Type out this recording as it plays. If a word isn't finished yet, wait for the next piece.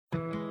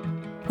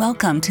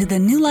Welcome to the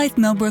New Life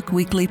Millbrook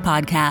Weekly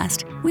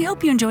Podcast. We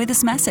hope you enjoy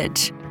this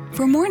message.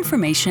 For more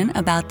information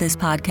about this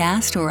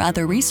podcast or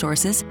other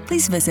resources,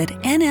 please visit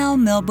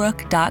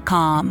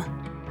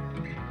nlmillbrook.com.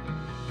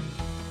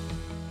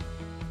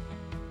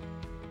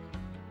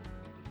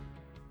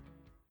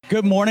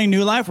 Good morning,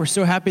 New Life. We're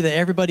so happy that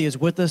everybody is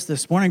with us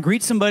this morning.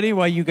 Greet somebody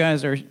while you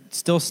guys are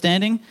still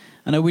standing.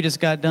 I know we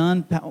just got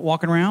done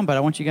walking around, but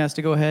I want you guys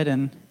to go ahead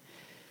and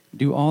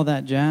do all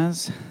that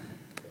jazz.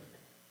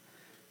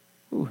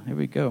 Ooh, here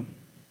we go.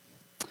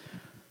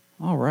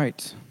 All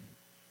right.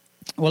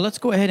 Well, let's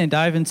go ahead and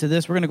dive into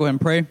this. We're going to go ahead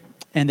and pray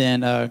and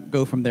then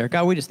go from there.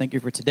 God, we just thank you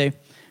for today,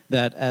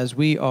 that as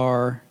we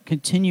are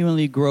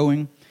continually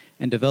growing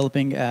and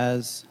developing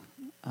as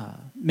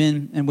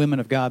men and women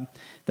of God,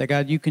 that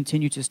God, you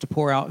continue just to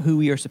pour out who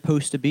we are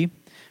supposed to be,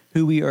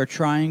 who we are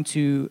trying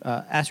to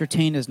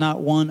ascertain as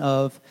not one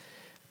of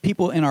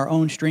people in our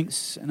own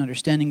strengths and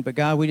understanding, but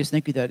God, we just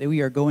thank you that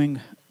we are going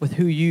with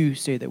who you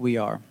say that we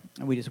are.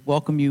 And we just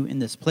welcome you in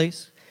this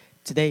place.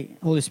 Today,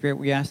 Holy Spirit,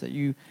 we ask that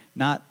you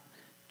not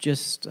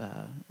just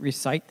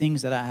recite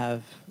things that I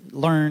have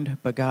learned,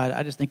 but God,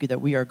 I just thank you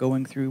that we are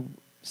going through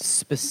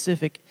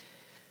specific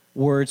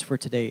words for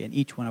today in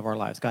each one of our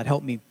lives. God,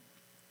 help me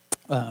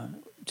to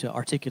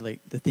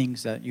articulate the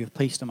things that you have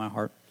placed in my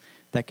heart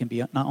that can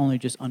be not only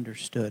just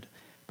understood,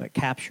 but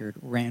captured,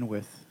 ran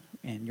with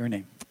in your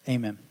name.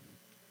 Amen.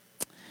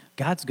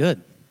 God's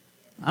good.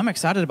 I'm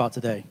excited about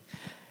today.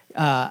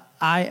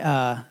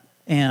 I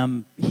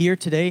am here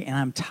today and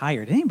I'm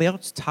tired. Anybody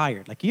else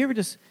tired? Like you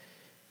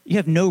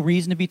have no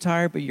reason to be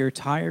tired, but you're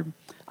tired?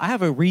 I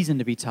have a reason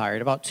to be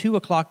tired. About 2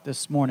 o'clock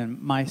this morning,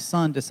 my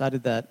son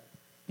decided that,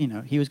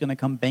 he was going to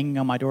come banging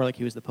on my door like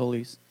he was the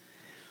police.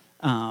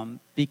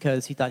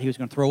 Because he thought he was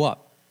going to throw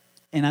up.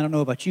 And I don't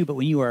know about you, but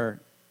when you are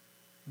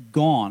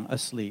gone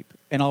asleep,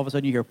 and all of a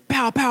sudden you hear,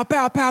 pow, pow,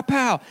 pow, pow,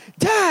 pow,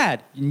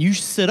 Dad! And you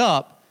sit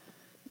up,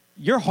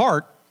 your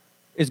heart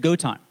is go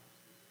time.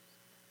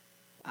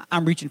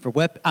 I'm reaching for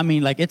weapon. I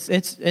mean, like,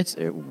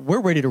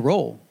 we're ready to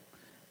roll.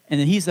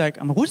 And then he's like,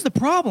 what's the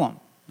problem?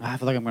 I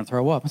feel like I'm going to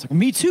throw up. I was like,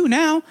 me too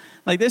now.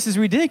 Like, this is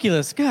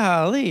ridiculous.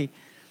 Golly.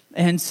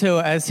 And so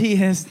as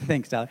he is,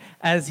 thanks, Tyler,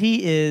 as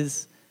he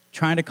is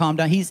trying to calm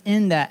down. He's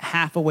in that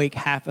half awake,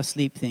 half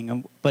asleep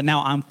thing, but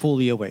now I'm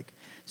fully awake.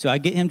 So I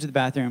get him to the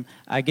bathroom.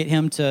 I get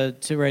him to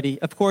ready.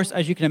 Of course,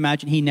 as you can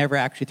imagine, he never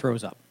actually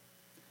throws up.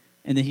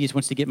 And then he just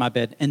wants to get in my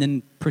bed and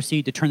then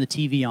proceed to turn the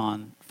TV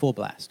on full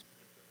blast.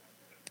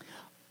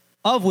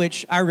 Of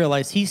which I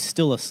realize he's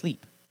still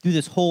asleep through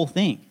this whole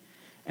thing.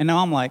 And now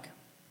I'm like,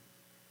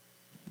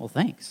 well,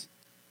 thanks,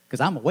 because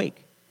I'm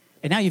awake.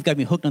 And now you've got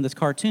me hooked on this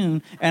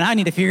cartoon, and I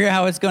need to figure out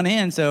how it's going to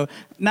end. So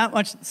not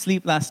much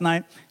sleep last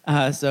night,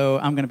 so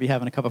I'm going to be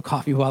having a cup of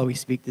coffee while we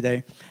speak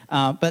today.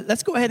 But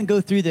let's go ahead and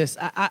go through this.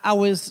 I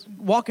was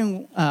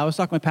talking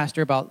with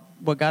Pastor about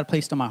what God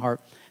placed on my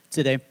heart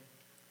today,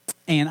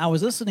 and I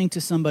was listening to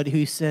somebody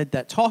who said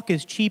that talk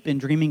is cheap and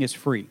dreaming is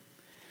free.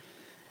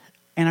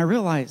 And I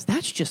realized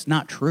that's just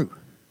not true.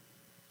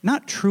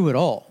 Not true at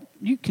all.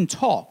 You can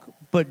talk,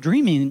 but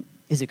dreaming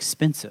is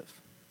expensive.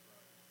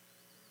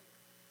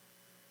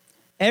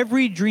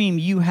 Every dream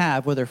you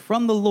have, whether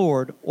from the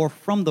Lord or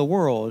from the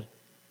world,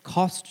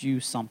 costs you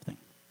something.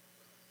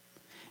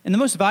 And the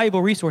most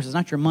valuable resource is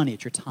not your money,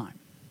 it's your time.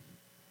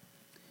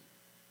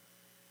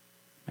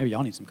 Maybe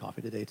y'all need some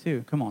coffee today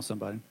too. Come on,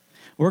 somebody.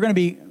 We're going to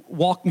be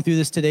walking through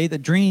this today. The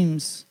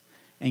dreams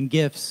and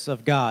gifts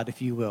of God,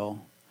 if you will,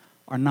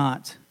 are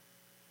not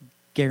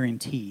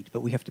guaranteed, but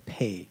we have to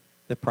pay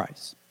the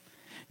price.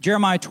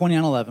 Jeremiah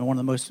 29:11, one of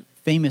the most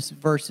famous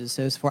verses,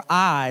 says, "For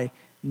I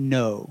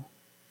know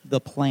the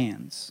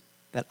plans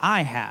that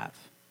I have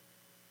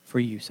for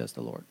you, says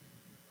the Lord."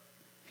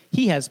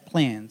 He has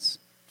plans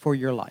for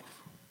your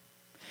life.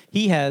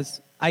 He has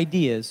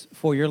ideas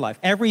for your life.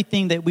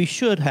 Everything that we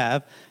should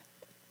have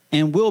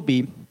and will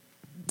be,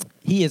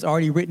 he has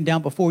already written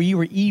down before you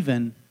were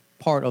even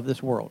part of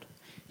this world.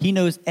 He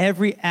knows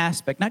every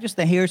aspect, not just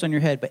the hairs on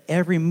your head, but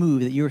every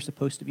move that you are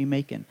supposed to be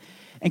making.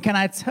 And can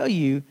I tell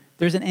you,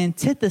 there's an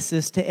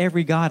antithesis to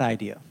every God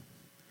idea.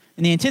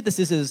 And the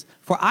antithesis is,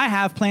 for I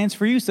have plans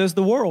for you, says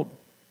the world.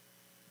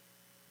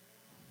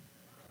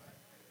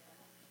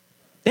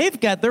 They've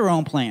got their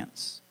own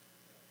plans.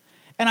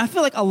 And I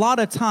feel like a lot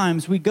of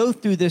times we go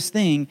through this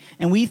thing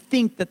and we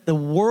think that the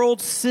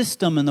world's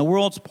system and the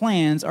world's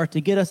plans are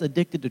to get us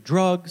addicted to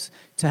drugs,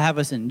 to have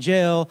us in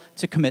jail,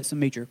 to commit some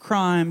major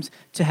crimes,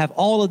 to have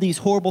all of these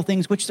horrible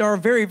things, which are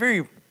very,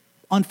 very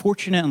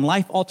unfortunate and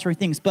life-altering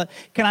things. But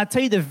can I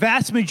tell you, the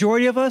vast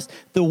majority of us,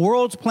 the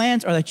world's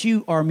plans are that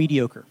you are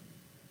mediocre.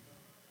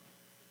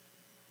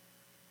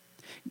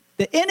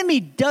 The enemy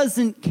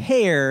doesn't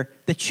care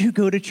that you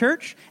go to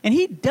church, and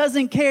he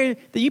doesn't care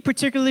that you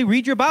particularly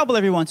read your Bible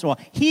every once in a while.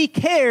 He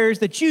cares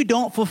that you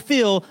don't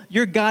fulfill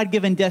your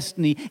God-given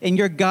destiny and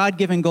your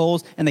God-given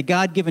goals and the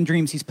God-given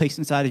dreams he's placed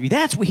inside of you.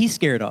 That's what he's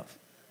scared of.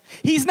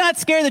 He's not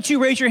scared that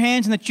you raise your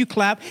hands and that you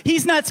clap.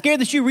 He's not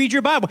scared that you read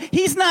your Bible.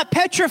 He's not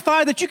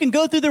petrified that you can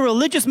go through the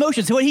religious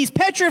motions. What he's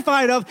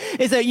petrified of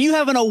is that you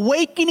have an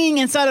awakening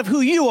inside of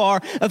who you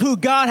are, of who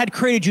God had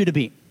created you to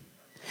be.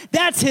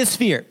 That's his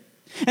fear.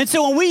 And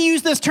so when we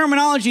use this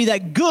terminology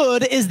that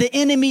good is the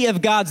enemy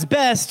of God's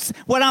best,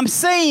 what I'm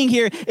saying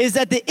here is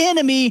that the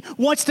enemy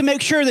wants to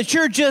make sure that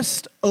you're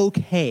just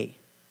okay.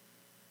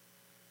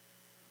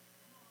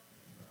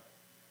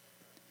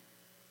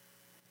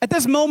 At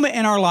this moment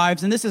in our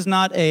lives, and this is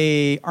not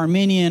a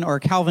Arminian or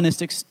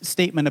Calvinistic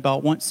statement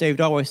about once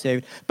saved, always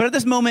saved, but at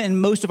this moment in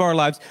most of our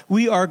lives,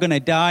 we are going to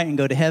die and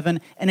go to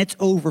heaven, and it's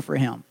over for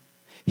him.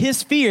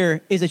 His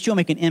fear is that you'll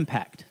make an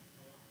impact.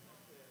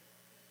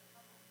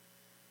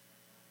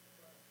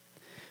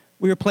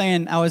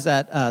 I was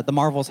at the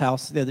Marvel's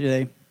house the other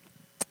day,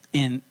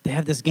 and they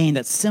have this game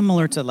that's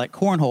similar to like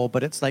cornhole,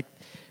 but it's like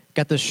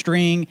got the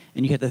string,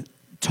 and you have to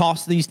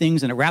toss these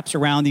things, and it wraps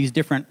around these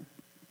different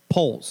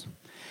poles.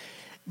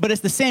 But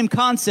it's the same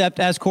concept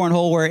as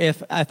cornhole, where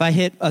if I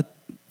hit a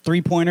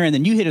three-pointer and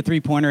then you hit a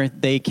three-pointer,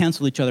 they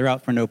cancel each other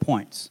out for no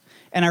points.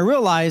 And I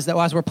realized that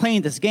as we're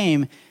playing this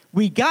game,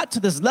 we got to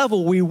this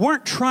level, we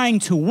weren't trying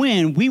to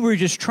win, we were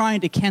just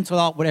trying to cancel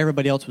out what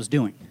everybody else was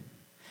doing.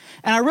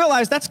 And I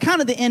realized that's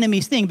kind of the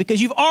enemy's thing, because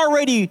you've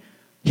already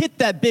hit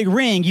that big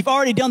ring. You've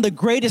already done the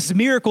greatest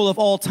miracle of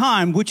all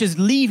time, which is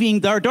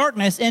leaving our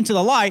darkness into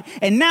the light.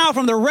 And now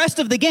from the rest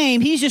of the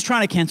game, he's just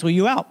trying to cancel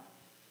you out.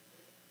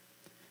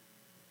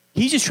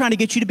 He's just trying to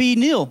get you to be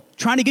nil,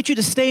 trying to get you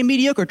to stay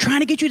mediocre,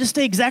 trying to get you to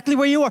stay exactly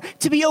where you are,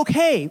 to be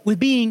okay with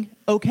being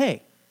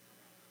okay.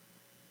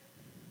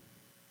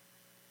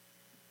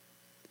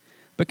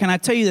 But can I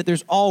tell you that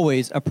there's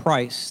always a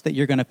price that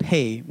you're going to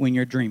pay when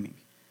you're dreaming?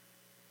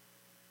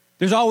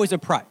 There's always a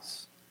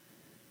price.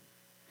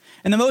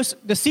 And the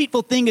most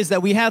deceitful thing is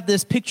that we have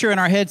this picture in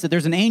our heads that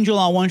there's an angel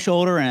on one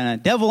shoulder and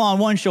a devil on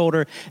one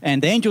shoulder,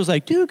 and the angel's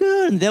like, do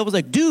good, and the devil's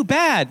like, do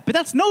bad. But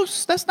that's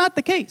not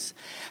the case.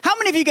 How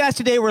many of you guys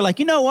today were like,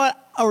 you know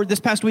what, or this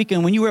past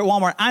weekend when you were at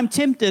Walmart, I'm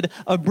tempted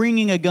of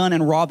bringing a gun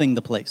and robbing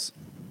the place?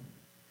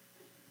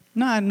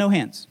 No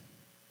hands.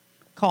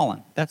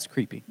 Colin, that's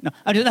creepy. No,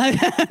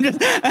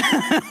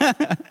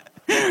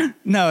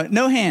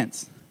 no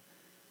hands.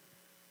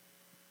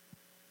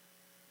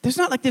 There's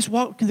not like this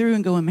walking through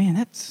and going, man,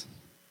 that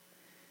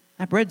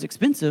bread's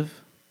expensive.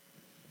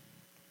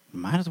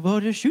 Might as well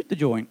just shoot the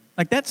joint.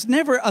 Like, that's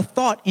never a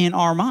thought in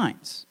our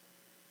minds.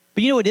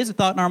 But you know what is a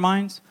thought in our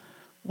minds?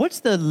 What's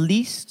the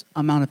least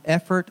amount of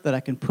effort that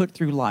I can put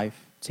through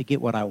life to get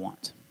what I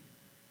want?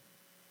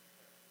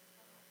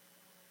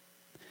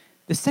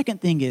 The second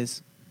thing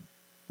is,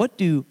 what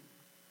do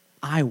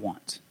I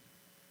want?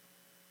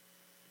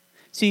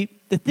 See,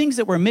 the things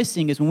that we're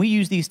missing is when we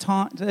use these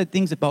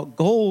things about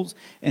goals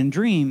and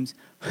dreams,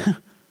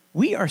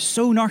 we are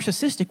so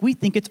narcissistic, we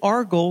think it's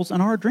our goals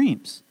and our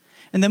dreams.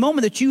 And the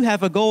moment that you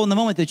have a goal and the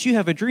moment that you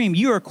have a dream,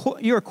 you are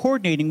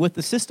coordinating with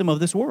the system of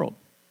this world.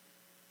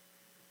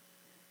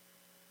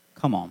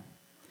 Come on.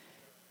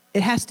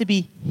 It has to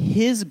be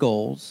his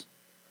goals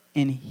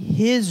and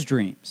his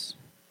dreams.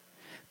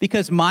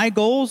 Because my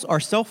goals are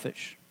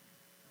selfish.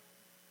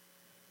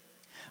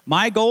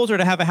 My goals are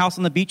to have a house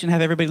on the beach and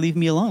have everybody leave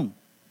me alone.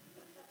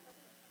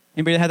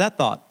 Anybody had that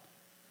thought?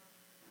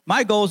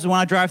 My goal is when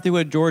I drive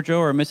through Georgia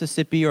or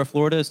Mississippi or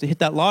Florida is to hit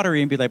that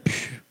lottery and be like,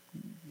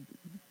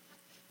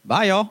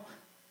 bye, y'all.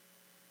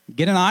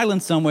 Get an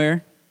island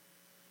somewhere.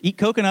 Eat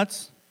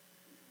coconuts.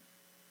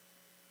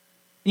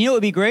 You know what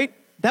would be great?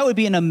 That would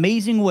be an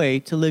amazing way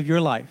to live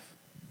your life.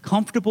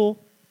 Comfortable,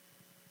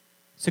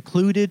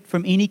 secluded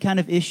from any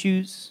kind of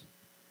issues,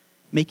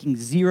 making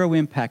zero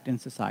impact in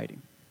society.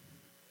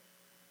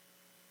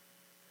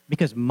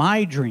 Because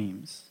my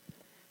dreams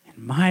and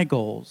my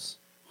goals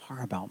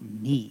are about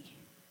me.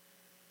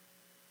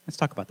 Let's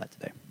talk about that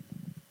today.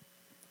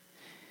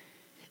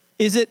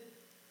 Is it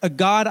a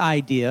God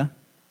idea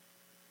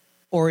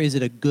or is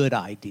it a good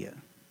idea?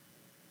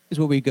 Is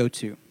what we go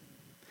to.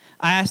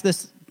 I asked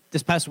this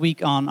past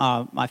week on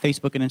my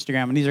Facebook and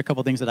Instagram, and these are a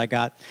couple things that I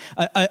got.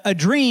 A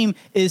dream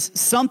is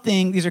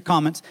something, these are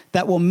comments,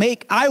 that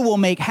I will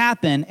make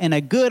happen, and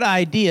a good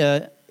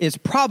idea is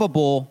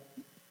probable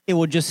it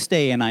will just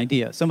stay an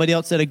idea. Somebody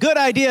else said a good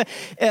idea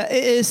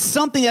is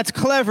something that's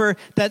clever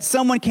that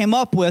someone came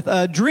up with.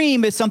 A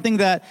dream is something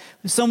that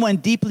someone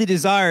deeply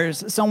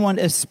desires, someone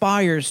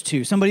aspires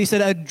to. Somebody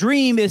said a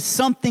dream is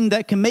something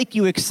that can make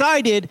you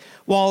excited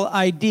while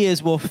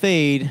ideas will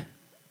fade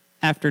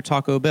after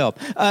Taco Bell.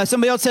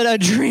 Somebody else said a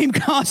dream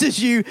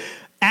causes you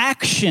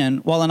action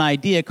while an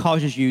idea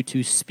causes you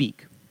to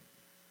speak.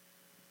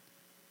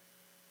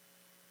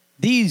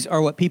 These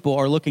are what people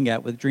are looking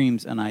at with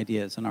dreams and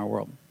ideas in our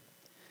world.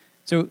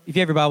 So if you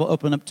have your Bible,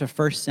 open up to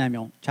 1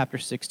 Samuel chapter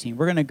 16.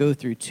 We're going to go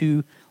through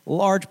two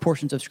large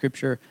portions of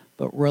Scripture,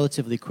 but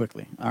relatively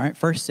quickly. All right,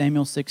 1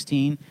 Samuel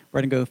 16.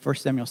 We're going to go 1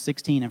 Samuel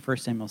 16 and 1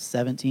 Samuel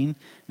 17.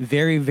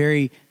 Very,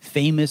 very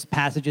famous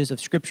passages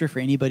of Scripture for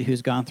anybody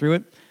who's gone through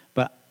it,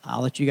 but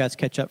I'll let you guys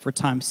catch up for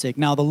time's sake.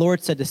 Now, the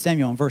Lord said to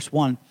Samuel in verse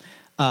 1,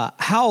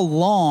 how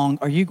long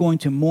are you going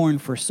to mourn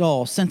for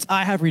Saul, since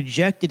I have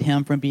rejected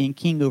him from being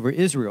king over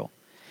Israel?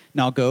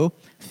 Now go,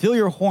 fill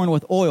your horn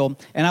with oil,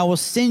 and I will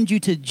send you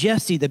to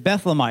Jesse the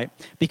Bethlehemite,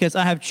 because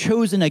I have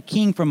chosen a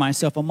king for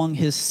myself among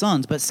his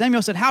sons. But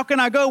Samuel said, how can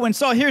I go? When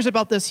Saul hears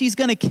about this, he's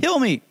going to kill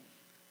me.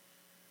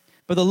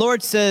 But the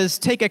Lord says,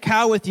 take a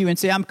cow with you and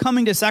say, I'm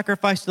coming to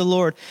sacrifice to the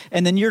Lord.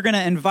 And then you're going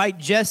to invite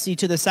Jesse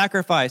to the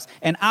sacrifice.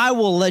 And I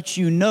will let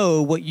you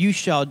know what you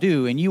shall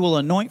do. And you will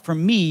anoint for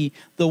me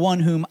the one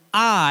whom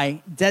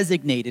I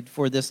designated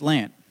for this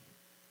land.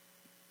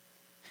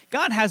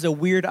 God has a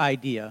weird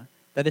idea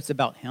that it's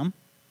about him.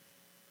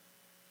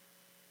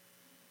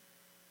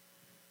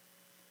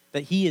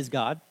 That he is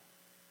God.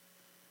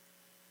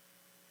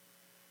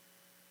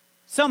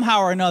 Somehow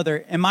or another,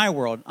 in my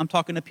world, I'm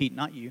talking to Pete,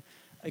 not you,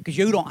 because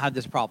you don't have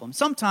this problem.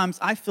 Sometimes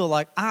I feel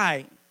like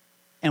I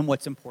am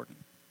what's important.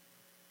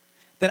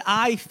 That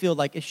I feel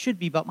like it should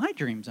be about my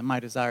dreams and my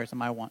desires and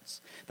my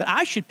wants. That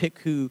I should pick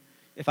who,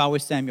 if I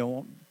was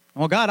Samuel,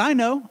 well, God, I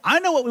know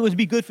what would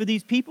be good for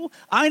these people.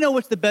 I know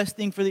what's the best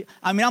thing for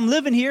I'm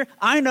living here.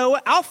 I know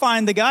it. I'll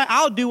find the guy.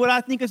 I'll do what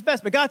I think is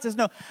best. But God says,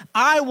 no,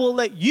 I will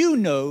let you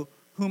know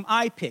whom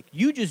I pick.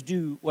 You just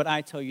do what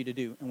I tell you to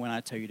do and when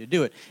I tell you to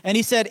do it. And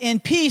he said, in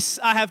peace,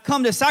 I have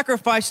come to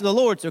sacrifice to the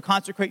Lord. So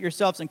consecrate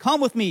yourselves and come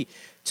with me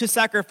to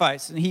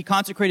sacrifice. And he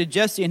consecrated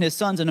Jesse and his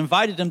sons and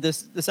invited them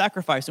to the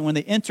sacrifice. And when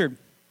they entered,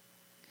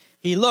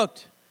 he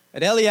looked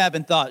at Eliab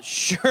and thought,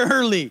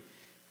 surely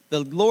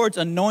the Lord's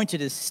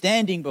anointed is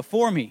standing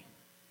before me.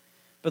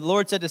 But the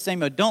Lord said to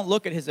Samuel, don't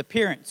look at his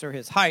appearance or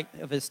his height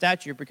of his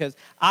stature, because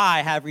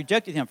I have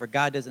rejected him. For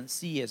God doesn't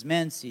see as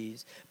man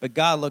sees, but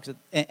God looks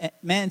at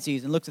man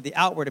sees and looks at the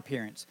outward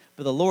appearance.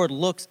 But the Lord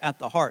looks at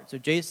the heart. So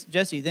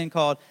Jesse then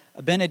called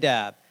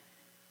Abinadab,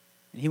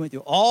 and he went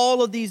through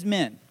all of these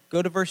men.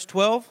 Go to verse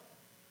 12.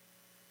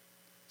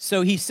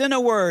 So he sent a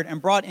word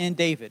and brought in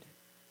David.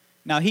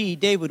 Now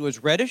David,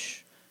 was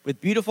reddish, with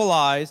beautiful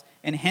eyes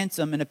and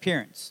handsome in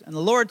appearance. And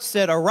the Lord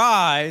said,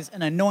 arise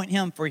and anoint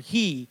him, for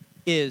he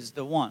is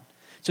the one.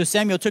 So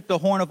Samuel took the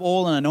horn of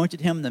oil and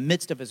anointed him in the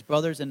midst of his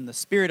brothers, and the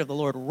Spirit of the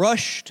Lord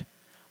rushed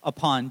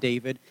upon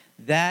David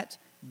that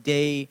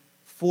day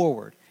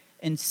forward.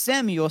 And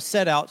Samuel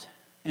set out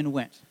and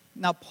went.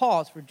 Now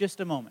pause for just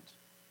a moment.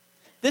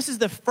 This is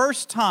the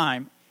first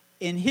time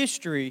in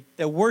history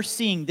that we're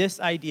seeing this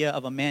idea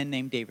of a man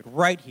named David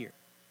right here.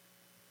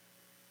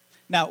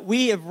 Now,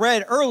 we have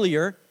read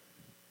earlier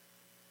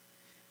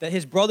that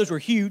his brothers were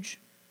huge,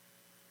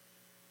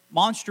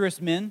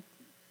 monstrous men,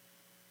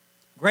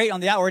 great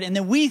on the outward, and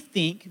then we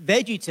think,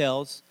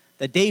 VeggieTales,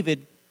 that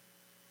David,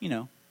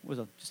 was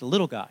just a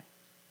little guy.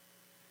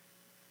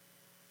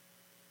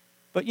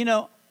 But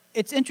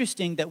it's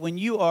interesting that when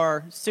you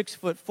are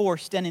 6'4"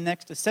 standing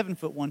next to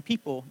 7'1"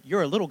 people,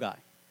 you're a little guy.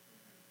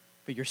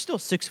 But you're still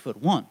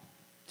 6'1".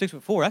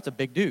 6'4", that's a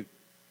big dude.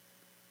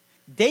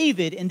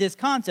 David, in this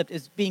concept,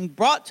 is being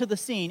brought to the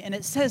scene, and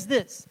it says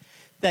this,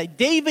 that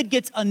David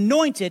gets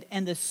anointed,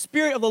 and the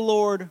Spirit of the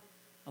Lord,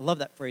 I love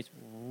that phrase,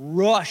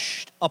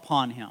 rushed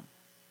upon him.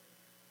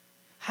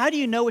 How do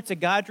you know it's a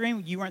God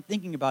dream? You weren't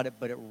thinking about it,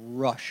 but it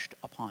rushed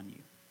upon you.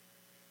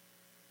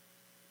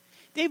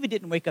 David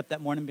didn't wake up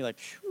that morning and be like,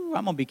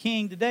 I'm going to be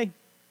king today.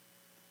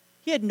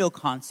 He had no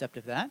concept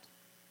of that.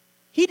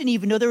 He didn't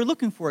even know they were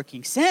looking for a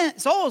king.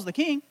 Saul was the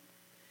king.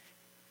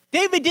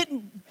 David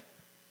didn't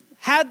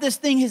have this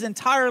thing his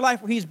entire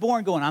life where he's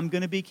born going, I'm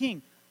going to be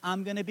king.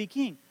 I'm going to be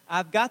king.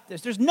 I've got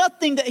this. There's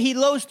nothing that he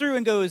lows through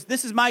and goes,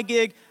 this is my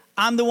gig.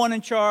 I'm the one in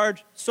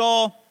charge.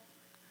 Saul,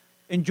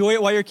 enjoy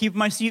it while you're keeping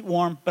my seat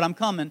warm, but I'm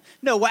coming.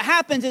 No, what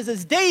happens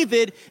is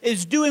David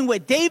is doing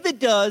what David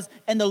does,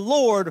 and the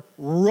Lord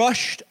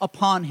rushed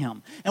upon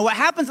him. And what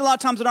happens a lot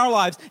of times in our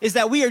lives is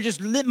that we are just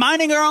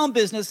minding our own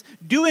business,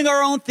 doing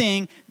our own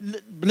thing,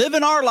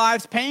 living our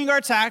lives, paying our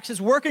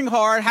taxes, working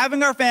hard,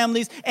 having our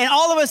families, and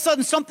all of a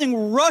sudden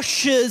something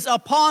rushes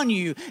upon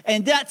you.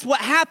 And that's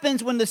what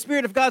happens when the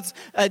Spirit of God's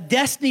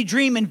destiny,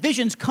 dream, and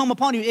visions come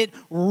upon you. It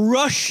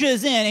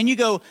rushes in, and you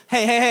go,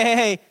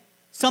 hey,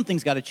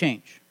 something's got to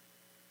change.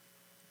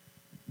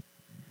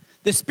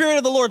 The Spirit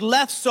of the Lord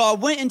left Saul,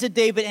 went into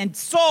David, and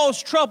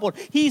Saul's troubled.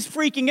 He's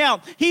freaking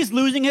out. He's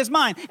losing his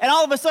mind. And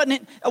all of a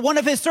sudden, one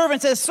of his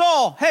servants says,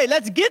 Saul, hey,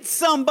 let's get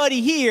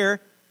somebody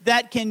here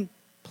that can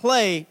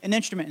play an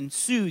instrument and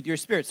soothe your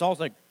spirit.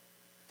 Saul's like,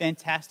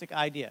 fantastic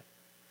idea.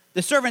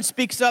 The servant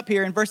speaks up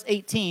here in verse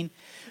 18.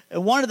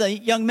 One of the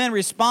young men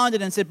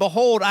responded and said,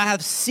 behold, I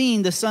have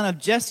seen the son of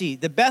Jesse,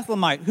 the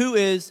Bethlehemite, who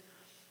is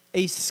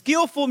a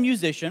skillful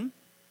musician.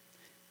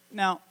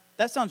 Now,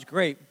 that sounds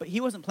great, but he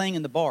wasn't playing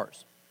in the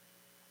bars.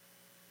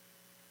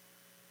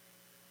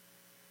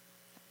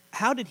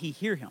 How did he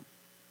hear him?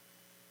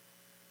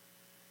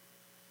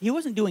 He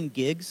wasn't doing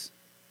gigs.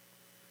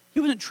 He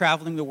wasn't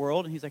traveling the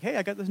world, and he's like, hey,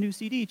 I got this new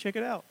CD, check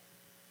it out.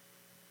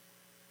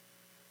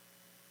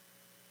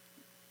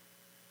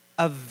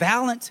 A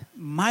valiant,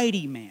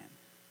 mighty man.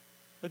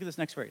 Look at this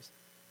next phrase.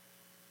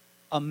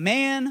 A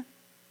man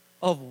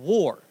of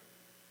war,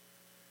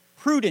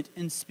 prudent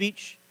in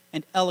speech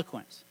and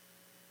eloquent.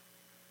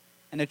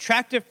 an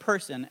attractive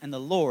person, and the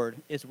Lord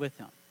is with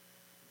him.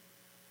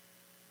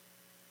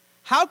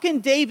 How can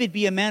David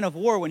be a man of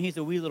war when he's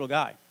a wee little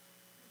guy?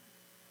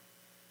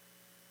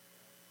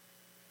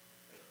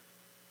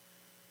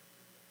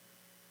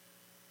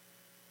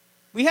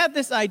 We have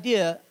this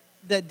idea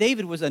that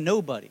David was a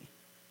nobody,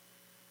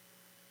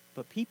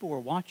 but people were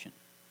watching.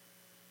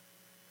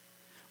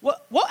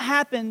 What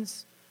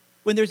happens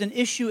when there's an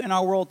issue in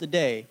our world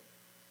today?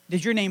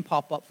 Does your name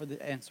pop up for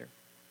the answer?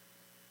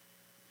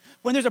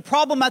 When there's a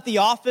problem at the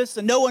office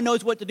and no one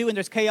knows what to do and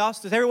there's chaos,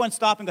 does everyone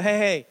stop and go,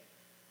 hey,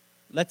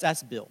 let's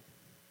ask Bill?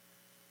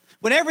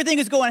 When everything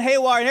is going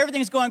haywire and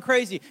everything is going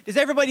crazy, does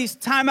everybody's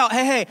time out,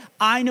 hey,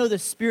 I know the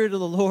Spirit of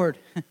the Lord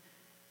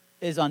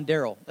is on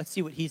Daryl. Let's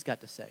see what he's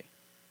got to say.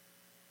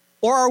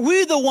 Or are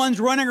we the ones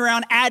running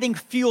around adding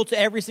fuel to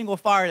every single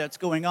fire that's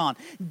going on?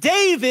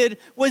 David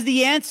was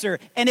the answer,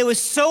 and it was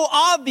so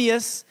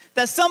obvious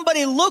that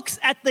somebody looks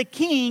at the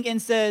king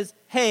and says,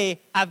 hey,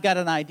 I've got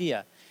an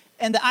idea.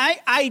 And the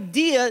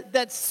idea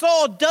that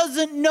Saul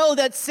doesn't know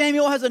that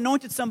Samuel has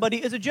anointed somebody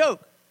is a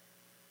joke.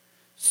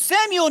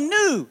 Samuel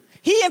knew.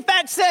 He, in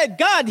fact, said,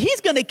 God,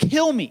 he's going to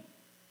kill me.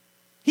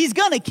 He's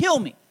going to kill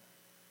me.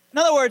 In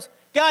other words,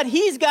 God,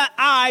 he's got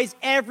eyes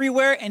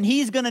everywhere, and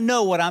he's going to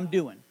know what I'm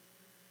doing.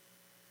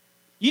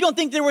 You don't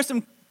think there was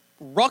some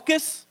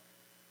ruckus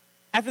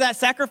after that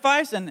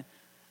sacrifice and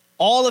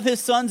all of his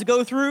sons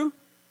go through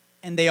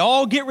and they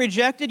all get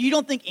rejected? You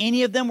don't think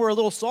any of them were a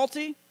little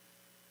salty?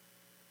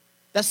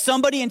 That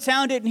somebody in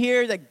town didn't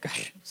hear that,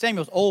 gosh,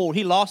 Samuel's old,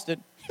 he lost it.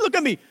 Look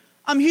at me,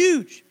 I'm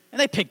huge.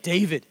 And they picked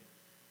David.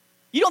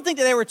 You don't think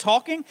that they were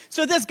talking?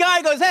 So this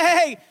guy goes,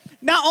 hey,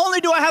 not only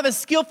do I have a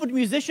skillful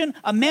musician,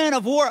 a man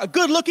of war, a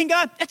good-looking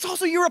guy, it's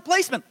also your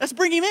replacement. Let's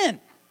bring him in.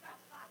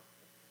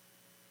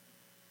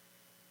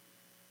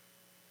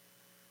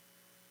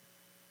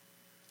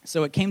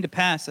 So it came to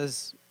pass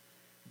as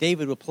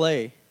David would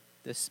play,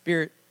 the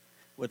Spirit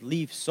would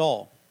leave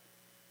Saul.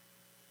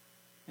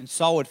 And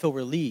Saul would feel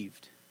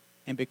relieved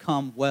and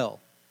become well.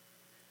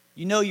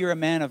 You know you're a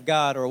man of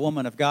God or a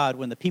woman of God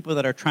when the people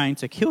that are trying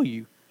to kill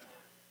you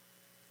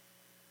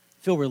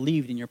feel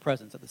relieved in your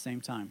presence at the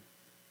same time.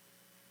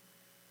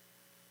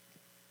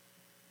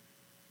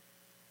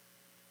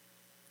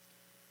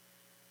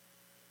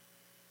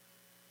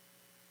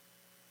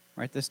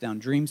 Write this down.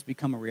 Dreams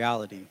become a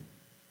reality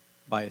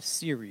by a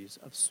series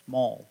of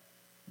small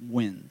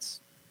wins.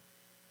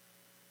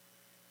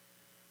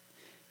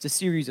 It's a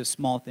series of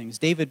small things.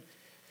 David,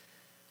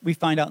 we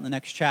find out in the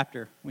next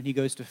chapter when he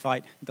goes to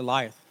fight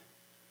Goliath,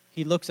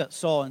 he looks at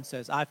Saul and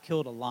says, I've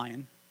killed a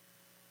lion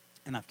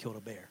and I've killed a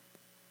bear.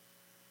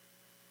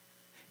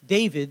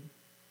 David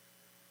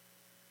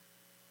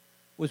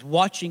was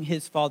watching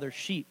his father's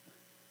sheep,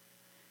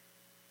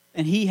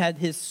 and he had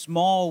his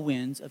small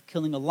wins of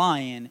killing a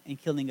lion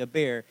and killing a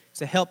bear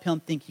to help him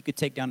think he could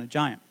take down a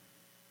giant.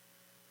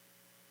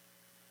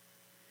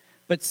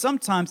 But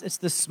sometimes it's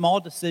the small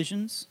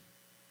decisions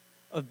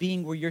of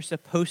being where you're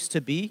supposed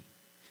to be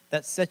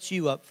that sets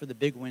you up for the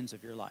big wins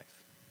of your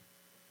life.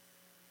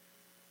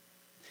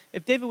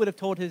 If David would have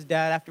told his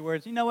dad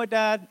afterwards, you know what,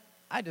 Dad,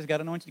 I just got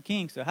anointed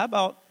king, so how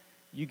about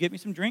you get me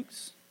some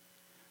drinks?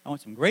 I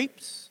want some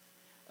grapes.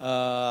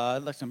 I'd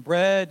like some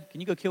bread. Can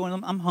you go kill one of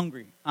them? I'm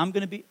hungry. I'm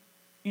going to be,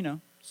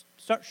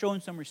 start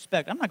showing some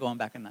respect. I'm not going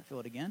back in that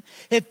field again.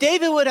 If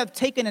David would have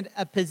taken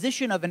a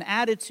position of an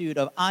attitude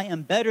of I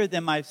am better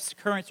than my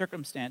current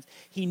circumstance,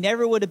 he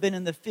never would have been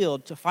in the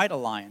field to fight a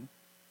lion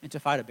and to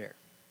fight a bear.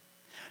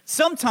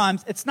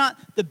 Sometimes it's not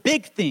the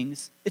big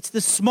things, it's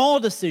the small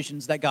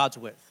decisions that God's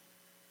with.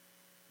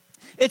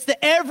 It's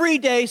the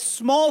everyday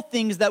small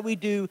things that we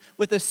do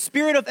with a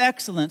spirit of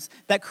excellence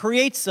that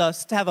creates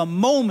us to have a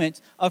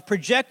moment of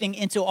projecting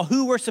into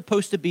who we're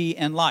supposed to be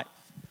in life.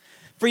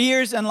 For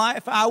years in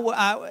life,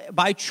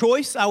 by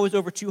choice, I was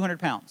over 200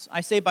 pounds.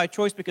 I say by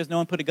choice because no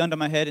one put a gun to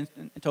my head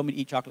and told me to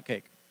eat chocolate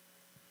cake.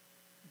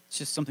 It's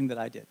just something that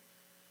I did.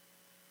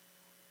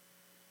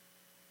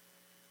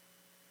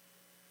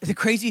 The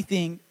crazy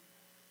thing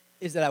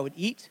is that I would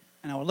eat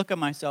and I would look at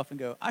myself and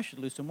go, I should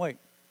lose some weight.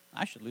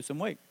 I should lose some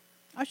weight.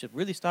 I should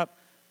really stop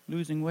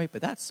losing weight,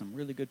 but that's some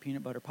really good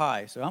peanut butter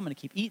pie, so I'm going to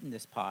keep eating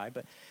this pie.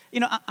 But,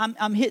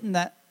 I'm hitting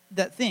that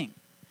thing.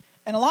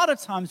 And a lot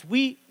of times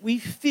we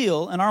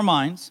feel in our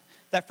minds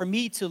that for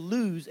me to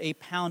lose a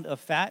pound of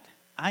fat,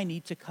 I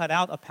need to cut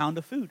out a pound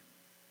of food.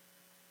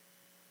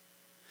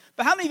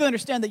 But how many of you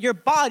understand that your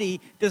body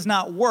does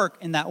not work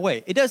in that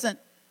way?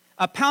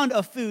 A pound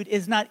of food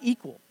is not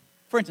equal.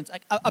 For instance,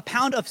 a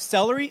pound of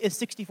celery is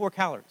 64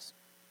 calories.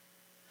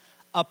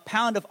 A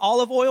pound of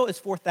olive oil is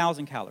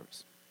 4,000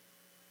 calories.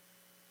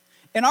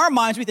 In our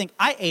minds, we think,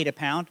 I ate a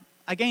pound,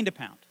 I gained a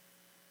pound.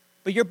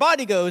 But your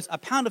body goes, a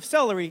pound of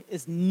celery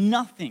is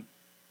nothing.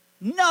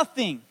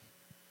 Nothing.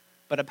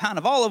 But a pound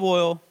of olive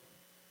oil,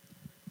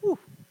 whew,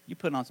 you're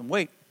putting on some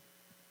weight.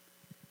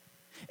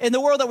 In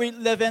the world that we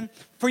live in,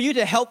 for you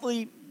to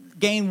healthily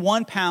gain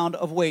 1 pound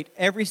of weight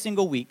every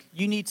single week,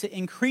 you need to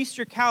increase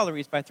your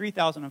calories by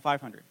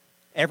 3,500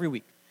 every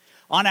week.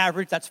 On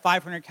average, that's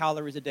 500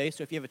 calories a day.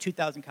 So if you have a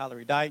 2,000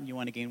 calorie diet and you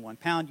want to gain 1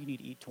 pound, you need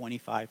to eat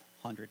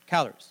 2,500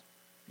 calories.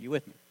 Are you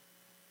with me?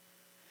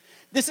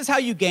 This is how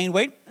you gain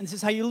weight, and this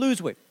is how you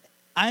lose weight.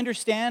 I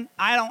understand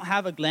I don't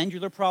have a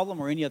glandular problem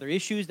or any other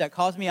issues that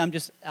cause me.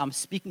 I'm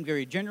speaking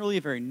very generally,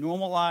 very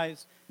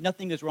normalized.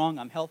 Nothing is wrong.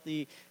 I'm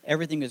healthy.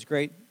 Everything is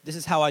great. This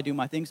is how I do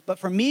my things. But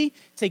for me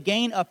to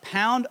gain a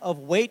pound of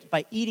weight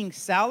by eating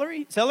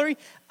celery,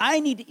 I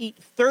need to eat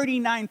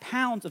 39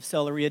 pounds of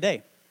celery a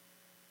day.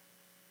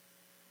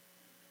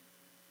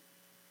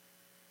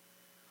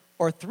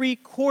 Or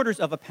 3/4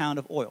 of a pound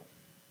of oil.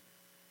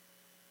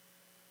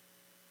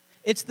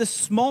 It's the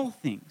small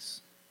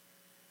things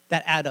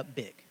that add up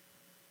big.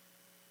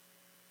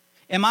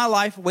 In my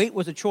life, weight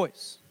was a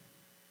choice.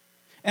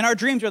 And our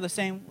dreams are the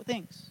same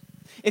things.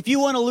 If you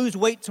want to lose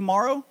weight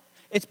tomorrow,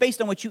 it's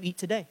based on what you eat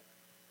today.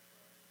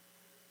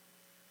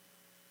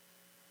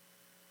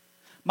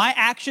 My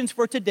actions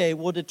for today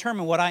will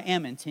determine what I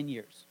am in 10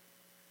 years.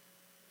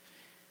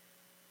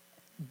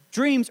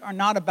 Dreams are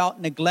not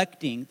about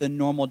neglecting the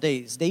normal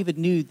days. David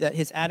knew that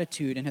his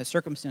attitude and his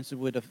circumstances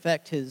would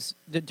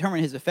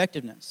determine his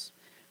effectiveness.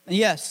 And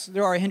yes,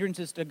 there are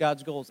hindrances to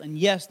God's goals. And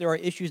yes, there are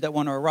issues that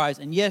want to arise.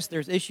 And yes,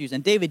 there's issues.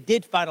 And David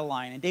did fight a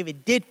lion. And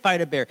David did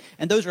fight a bear.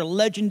 And those are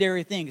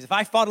legendary things. If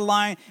I fought a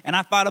lion and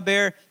I fought a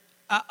bear,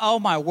 oh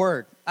my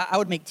word, I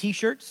would make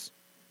T-shirts.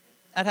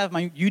 I'd have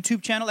my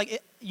YouTube channel.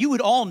 You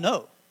would all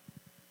know.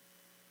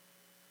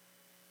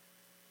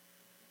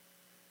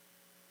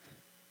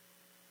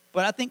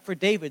 But I think for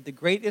David, the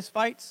greatest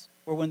fights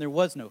were when there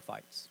was no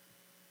fights.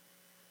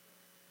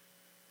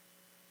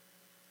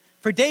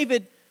 For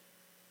David,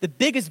 the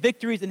biggest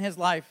victories in his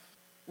life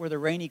were the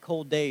rainy,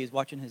 cold days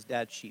watching his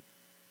dad's sheep,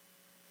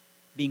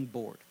 being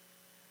bored,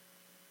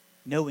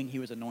 knowing he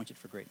was anointed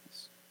for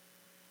greatness.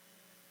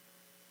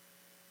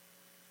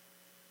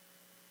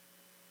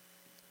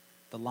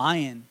 The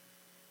lion,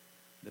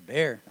 the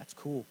bear, that's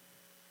cool.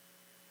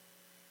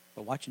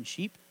 But watching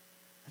sheep,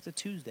 that's a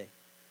Tuesday.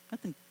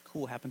 Nothing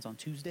cool happens on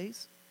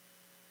Tuesdays.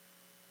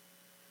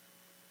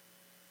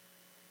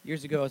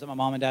 Years ago, I was at my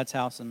mom and dad's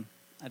house, and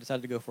I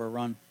decided to go for a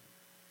run.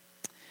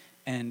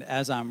 And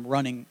as I'm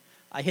running,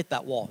 I hit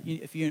that wall.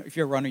 If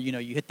you're a runner, you know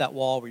you hit that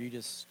wall where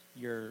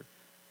your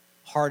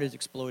heart is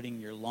exploding,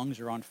 your lungs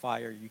are on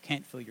fire, you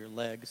can't feel your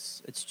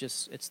legs.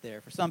 It's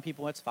there. For some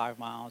people, it's 5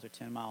 miles or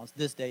 10 miles.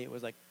 This day, it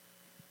was like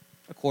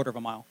a 1/4 of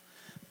a mile.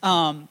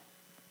 And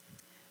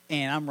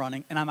I'm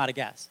running, and I'm out of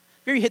gas.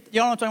 Y'all know what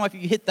I'm talking about?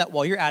 If you hit that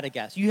wall, you're out of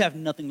gas. You have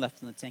nothing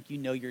left in the tank. You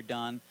know you're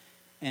done.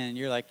 And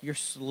you're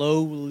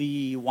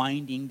slowly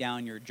winding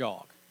down your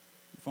jog.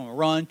 From a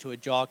run to a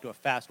jog to a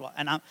fast walk.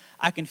 And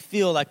I can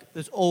feel like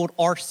those old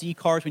RC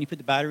cars when you put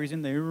the batteries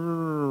in,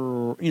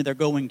 they're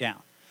going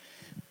down.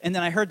 And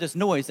then I heard this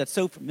noise that's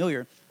so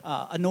familiar,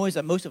 a noise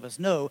that most of us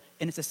know,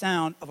 and it's the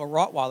sound of a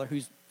Rottweiler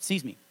who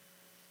sees me.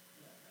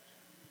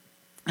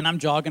 And I'm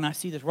jogging, I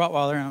see this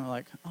Rottweiler, and I'm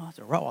like, oh, it's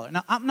a Rottweiler.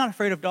 Now, I'm not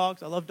afraid of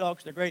dogs. I love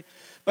dogs. They're great.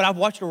 But I've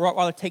watched a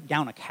Rottweiler take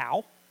down a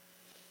cow.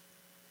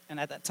 And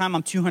at that time,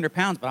 I'm 200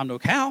 pounds, but I'm no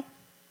cow.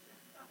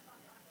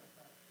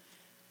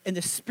 And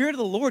the Spirit of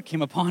the Lord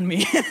came upon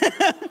me.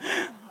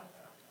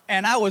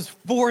 And I was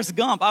Forrest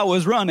Gump. I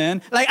was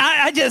running.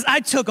 I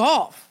took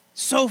off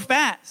so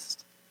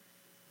fast.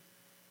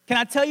 Can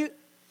I tell you,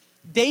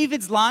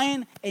 David's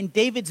lion and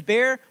David's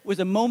bear was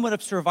a moment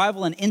of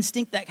survival and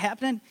instinct that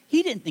happened.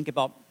 He didn't think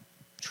about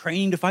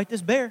training to fight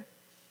this bear.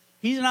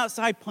 He's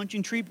outside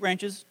punching tree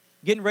branches,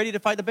 getting ready to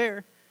fight the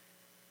bear.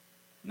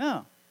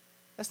 No,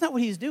 that's not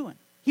what he's doing.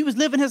 He was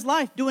living his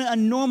life, doing a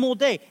normal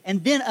day.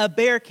 And then a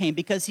bear came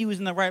because he was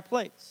in the right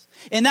place.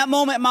 In that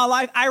moment in my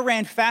life, I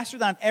ran faster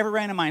than I've ever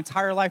ran in my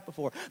entire life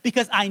before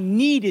because I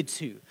needed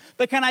to.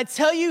 But can I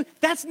tell you,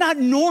 that's not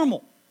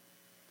normal.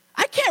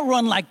 I can't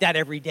run like that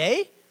every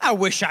day. I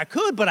wish I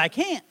could, but I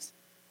can't.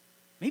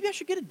 Maybe I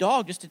should get a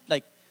dog just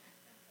to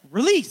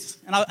release,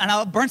 and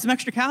I'll burn some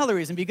extra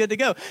calories and be good to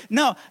go.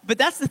 No, but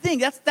that's the thing.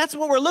 That's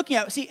what we're looking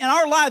at. See, in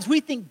our lives,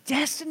 we think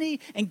destiny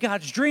and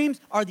God's dreams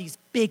are these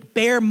big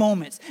bear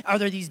moments. Are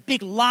there these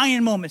big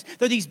lion moments?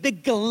 They're these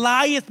big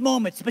Goliath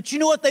moments. But you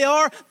know what they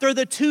are? They're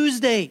the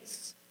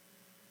Tuesdays.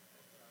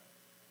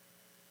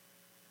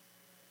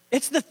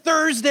 It's the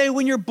Thursday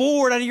when you're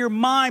bored out of your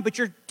mind, but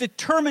you're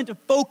determined to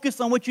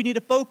focus on what you need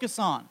to focus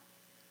on.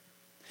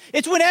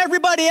 It's when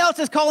everybody else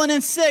is calling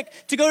in sick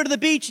to go to the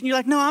beach and you're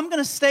like, no, I'm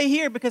going to stay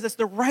here because it's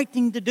the right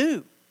thing to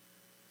do.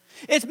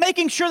 It's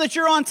making sure that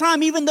you're on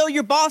time even though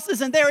your boss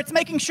isn't there. It's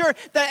making sure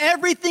that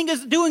everything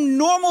is doing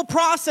normal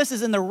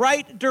processes in the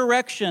right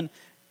direction,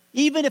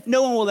 even if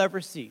no one will ever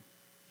see.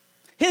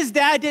 His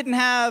dad didn't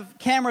have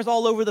cameras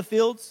all over the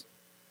fields,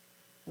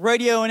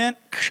 radioing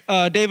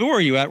in. David, where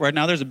are you at right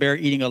now? There's a bear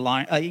eating a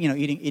lion,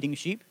 eating a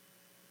sheep.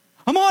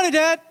 I'm on it,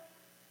 Dad.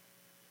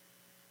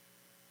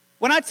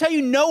 When I tell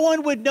you no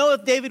one would know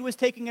if David was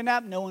taking a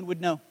nap, no one would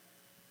know.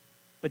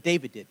 But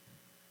David did.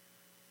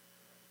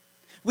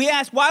 We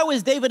ask, why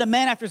was David a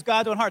man after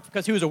God's own heart?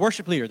 Because he was a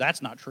worship leader.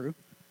 That's not true.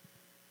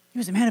 He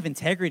was a man of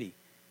integrity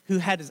who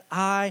had his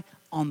eye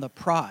on the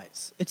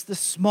prize. It's the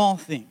small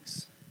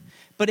things.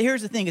 But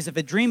here's the thing, is if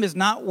a dream is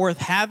not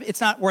worth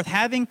it's not worth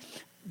having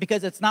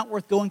because it's not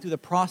worth going through the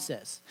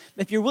process.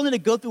 If you're willing to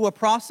go through a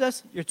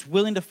process, you're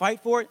willing to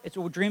fight for it, it's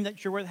a dream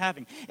that you're worth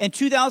having. In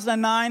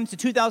 2009 to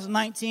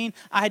 2019,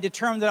 I had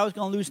determined that I was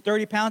going to lose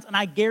 30 pounds, and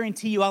I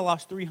guarantee you I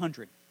lost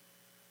 300.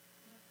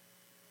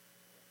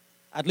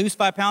 I'd lose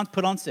 5 pounds,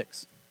 put on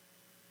 6.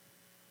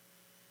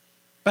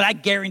 But I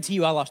guarantee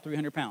you I lost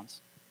 300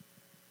 pounds.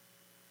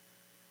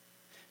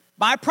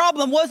 My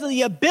problem wasn't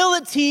the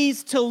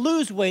abilities to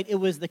lose weight. It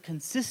was the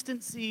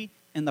consistency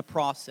in the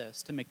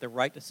process to make the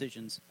right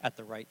decisions at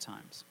the right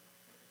times.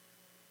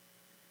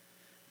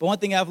 But one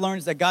thing I've learned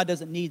is that God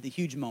doesn't need the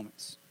huge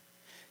moments.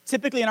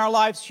 Typically in our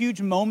lives,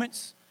 huge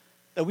moments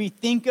that we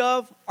think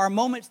of are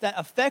moments that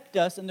affect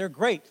us, and they're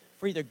great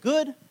for either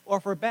good or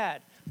for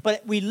bad.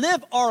 But we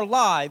live our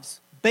lives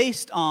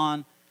based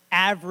on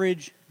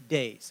average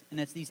days. And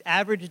it's these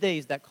average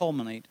days that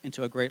culminate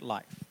into a great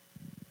life.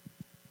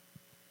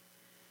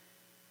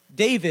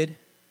 David,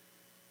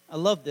 I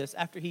love this,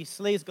 after he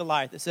slays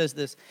Goliath, it says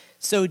this,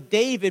 so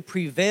David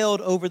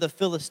prevailed over the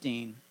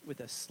Philistine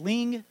with a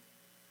sling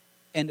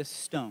and a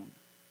stone.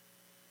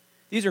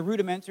 These are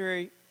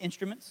rudimentary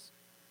instruments.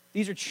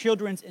 These are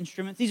children's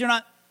instruments. These are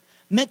not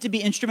meant to be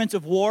instruments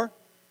of war.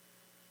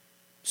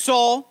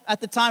 Saul, at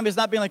the time, is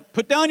not being like,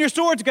 put down your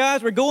swords,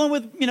 guys. We're going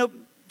with,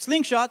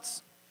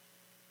 slingshots.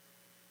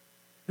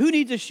 Who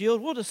needs a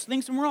shield? We'll just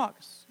sling some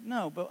rocks.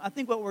 No, but I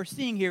think what we're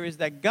seeing here is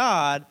that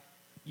God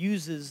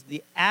uses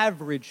the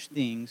average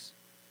things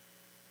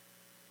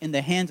in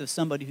the hands of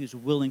somebody who's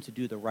willing to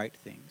do the right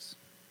things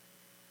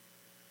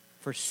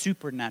for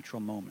supernatural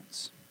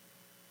moments.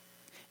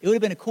 It would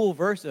have been a cool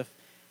verse if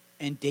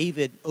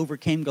David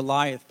overcame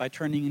Goliath by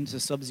turning into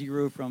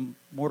Sub-Zero from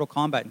Mortal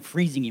Kombat and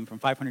freezing him from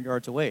 500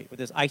 yards away with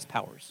his ice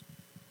powers.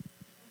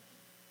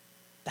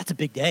 That's a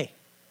big day.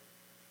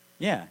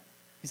 Yeah.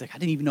 He's like, I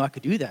didn't even know I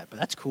could do that, but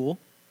that's cool.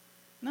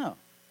 No.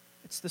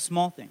 It's the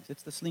small things.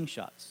 It's the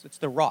slingshots. It's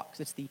the rocks.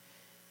 It's the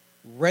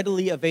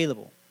readily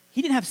available.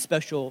 He didn't have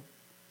special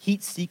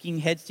heat-seeking,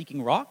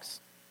 head-seeking rocks.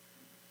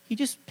 He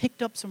just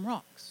picked up some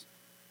rocks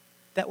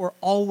that were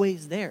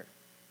always there.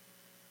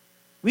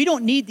 We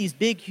don't need these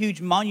big,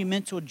 huge,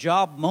 monumental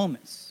job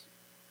moments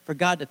for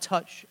God to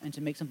touch and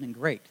to make something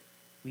great.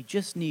 We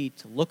just need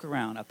to look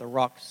around at the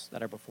rocks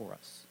that are before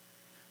us.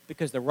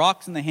 Because the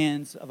rocks in the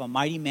hands of a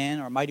mighty man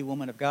or a mighty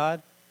woman of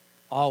God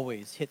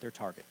always hit their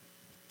target.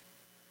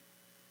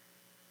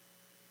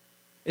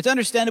 It's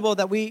understandable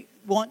that we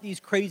want these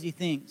crazy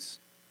things.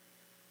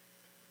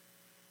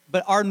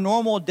 But our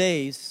normal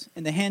days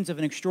in the hands of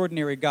an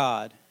extraordinary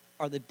God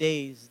are the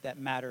days that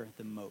matter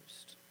the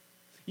most.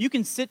 You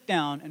can sit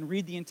down and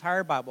read the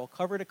entire Bible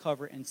cover to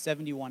cover in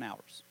 71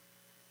 hours.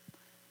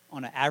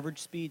 On an average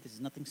speed, this is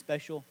nothing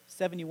special,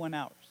 71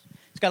 hours.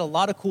 It's got a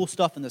lot of cool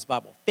stuff in this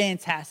Bible.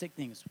 Fantastic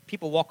things.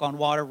 People walk on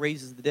water,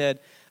 raises the dead,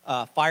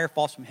 fire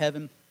falls from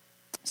heaven,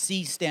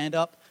 seas stand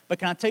up. But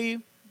can I tell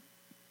you,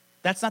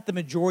 that's not the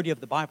majority of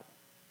the Bible.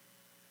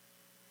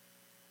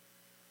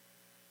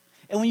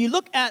 And when you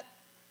look at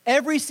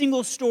every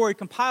single story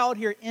compiled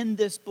here in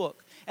this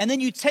book, and then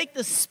you take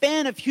the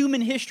span of human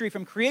history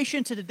from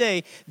creation to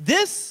today,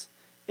 this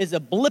is a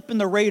blip in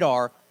the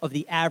radar of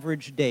the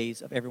average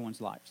days of everyone's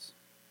lives.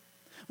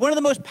 One of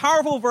the most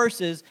powerful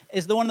verses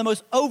is one of the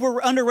most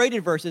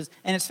underrated verses,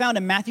 and it's found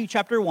in Matthew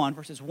chapter 1,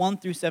 verses 1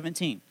 through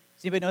 17.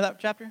 Does anybody know that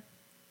chapter?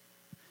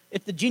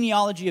 It's the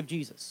genealogy of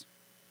Jesus.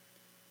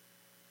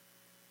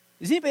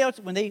 Does anybody else,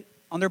 when they,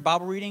 on their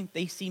Bible reading,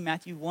 they see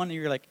Matthew 1 and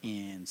you're like,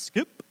 and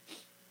skip?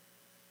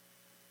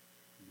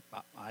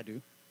 I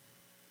do.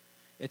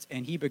 It's,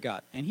 and he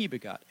begot, and he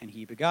begot, and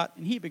he begot,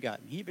 and he begot,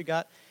 and he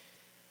begot.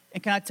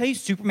 And can I tell you,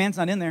 Superman's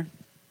not in there.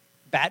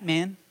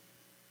 Batman,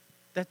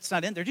 that's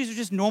not in there. These are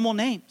just normal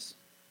names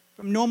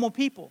from normal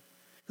people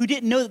who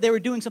didn't know that they were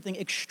doing something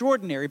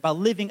extraordinary by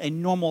living a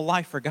normal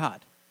life for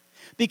God.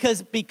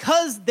 Because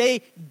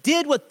they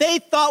did what they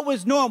thought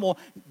was normal,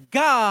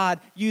 God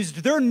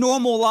used their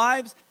normal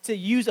lives to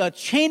use a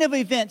chain of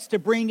events to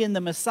bring in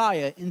the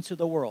Messiah into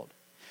the world.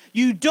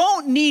 You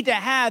don't need to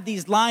have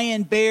these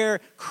lion, bear,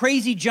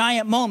 crazy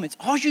giant moments.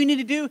 All you need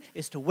to do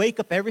is to wake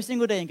up every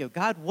single day and go,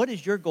 God, what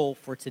is your goal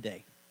for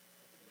today?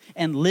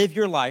 And live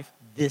your life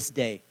this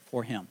day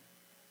for him.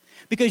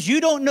 Because you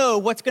don't know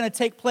what's going to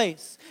take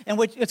place and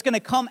what's going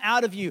to come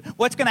out of you,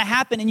 what's going to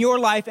happen in your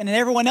life and in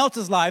everyone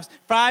else's lives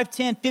 5,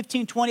 10,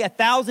 15, 20,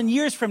 1,000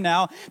 years from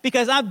now.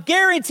 Because I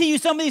guarantee you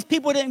some of these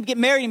people didn't get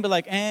married and be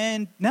like,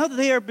 and now that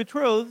they are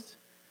betrothed,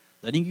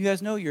 letting you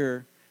guys know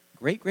your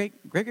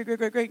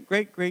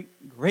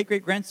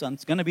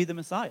great-great-great-great-great-great-great-great-great-grandson's going to be the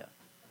Messiah.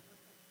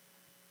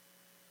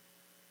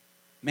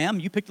 Ma'am,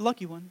 you picked a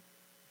lucky one.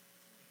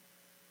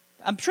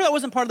 I'm sure that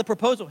wasn't part of the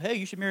proposal. Hey,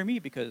 you should marry me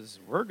because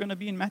we're going to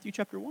be in Matthew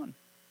chapter 1.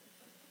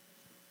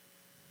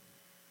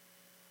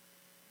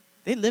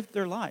 They lived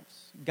their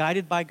lives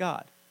guided by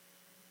God.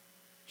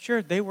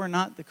 Sure, they were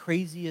not the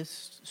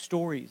craziest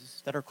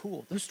stories that are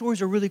cool. Those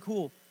stories are really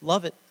cool.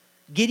 Love it.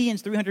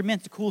 Gideon's 300 men,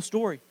 it's a cool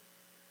story.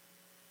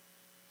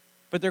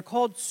 But they're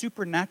called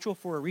supernatural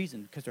for a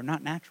reason because they're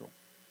not natural.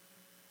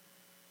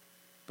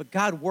 but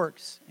God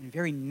works in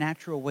very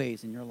natural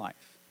ways in your life.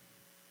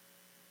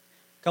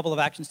 A couple of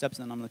action steps,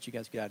 and then I'm going to let you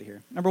guys get out of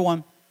here. Number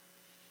one,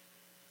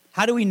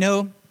 how do we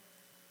know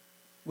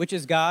which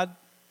is God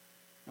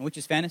and which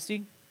is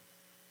fantasy?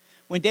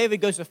 When David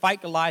goes to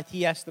fight Goliath,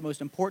 he asks the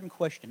most important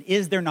question: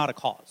 is there not a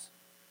cause?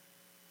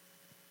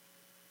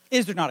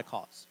 Is there not a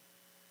cause?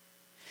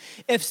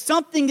 If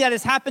something that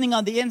is happening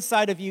on the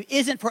inside of you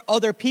isn't for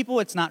other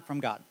people, it's not from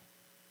God.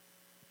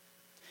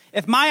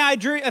 If my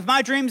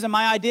dreams and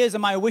my ideas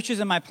and my wishes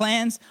and my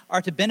plans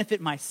are to benefit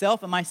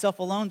myself and myself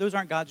alone, those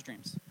aren't God's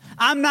dreams.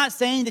 I'm not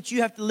saying that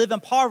you have to live in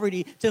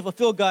poverty to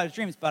fulfill God's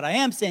dreams, but I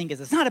am saying is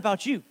it's not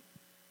about you.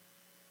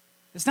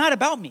 It's not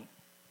about me.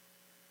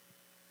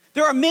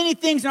 There are many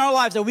things in our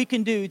lives that we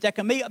can do that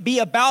can be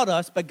about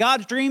us, but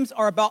God's dreams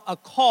are about a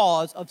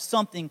cause of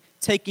something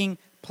taking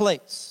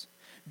place.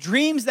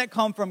 Dreams that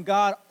come from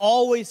God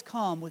always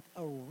come with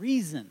a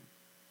reason.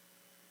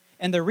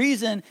 And the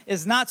reason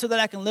is not so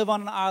that I can live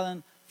on an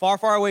island far,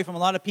 far away from a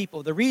lot of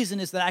people. The reason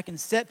is that I can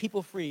set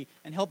people free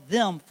and help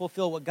them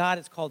fulfill what God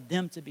has called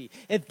them to be.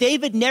 If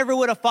David never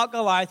would have fought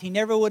Goliath, he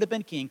never would have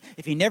been king.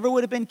 If he never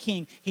would have been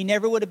king, he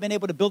never would have been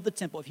able to build the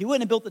temple. If he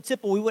wouldn't have built the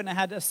temple, we wouldn't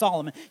have had a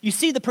Solomon. You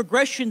see the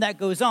progression that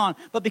goes on,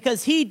 but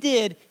because he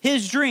did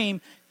his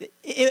dream,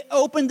 it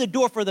opened the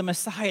door for the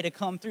Messiah to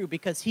come through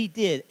because he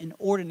did an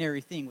ordinary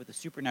thing with a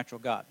supernatural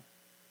God.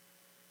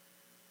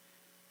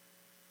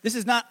 This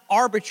is not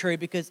arbitrary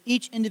because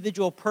each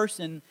individual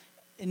person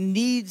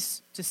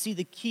needs to see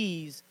the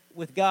keys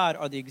with God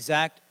are the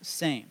exact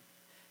same.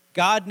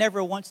 God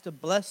never wants to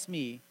bless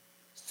me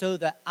so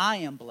that I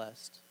am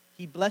blessed.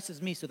 He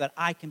blesses me so that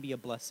I can be a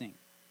blessing.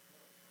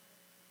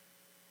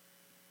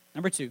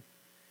 Number two,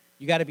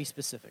 you got to be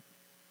specific.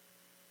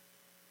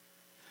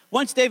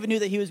 Once David knew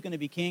that he was going to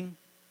be king,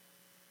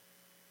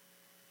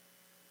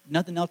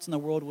 nothing else in the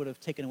world would have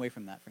taken away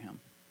from that for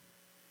him.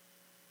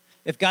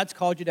 If God's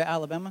called you to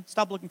Alabama,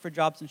 stop looking for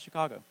jobs in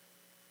Chicago.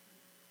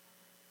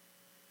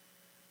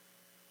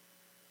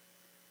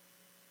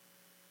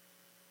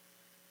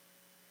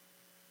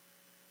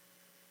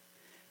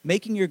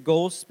 Making your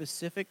goals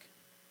specific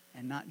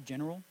and not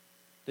general,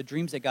 the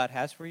dreams that God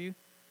has for you,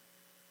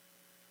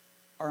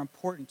 are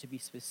important to be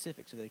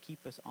specific so they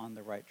keep us on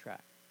the right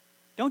track.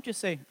 Don't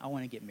just say, I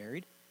want to get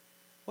married.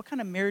 What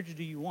kind of marriage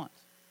do you want?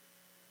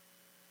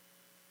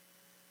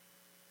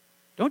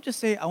 Don't just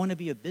say, I want to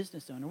be a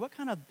business owner. What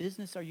kind of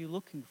business are you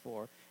looking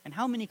for? And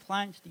how many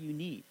clients do you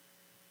need?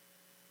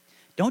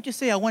 Don't just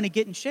say, I want to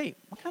get in shape.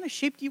 What kind of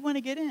shape do you want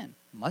to get in?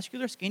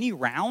 Muscular, skinny,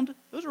 round?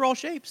 Those are all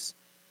shapes.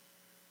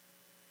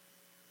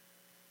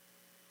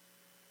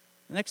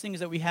 The next thing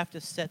is that we have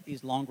to set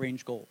these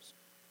long-range goals.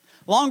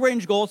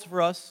 Long-range goals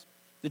for us,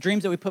 the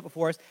dreams that we put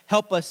before us,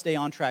 help us stay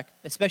on track,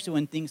 especially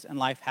when things in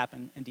life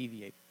happen and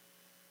deviate.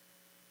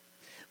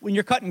 When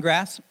you're cutting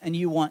grass and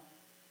you want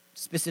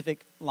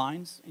specific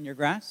lines in your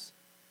grass,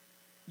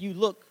 you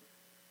look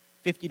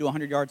 50 to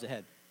 100 yards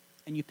ahead,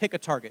 and you pick a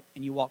target,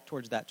 and you walk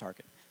towards that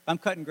target. If I'm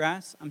cutting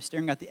grass, I'm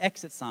staring at the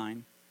exit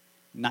sign,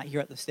 not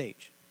here at the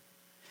stage.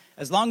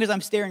 As long as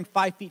I'm staring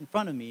 5 feet in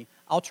front of me,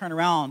 I'll turn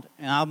around,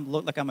 and I'll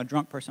look like I'm a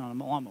drunk person on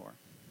a lawnmower.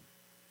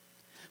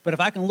 But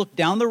if I can look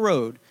down the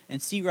road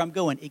and see where I'm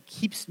going, it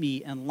keeps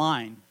me in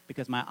line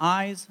because my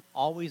eyes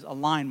always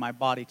align my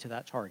body to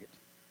that target.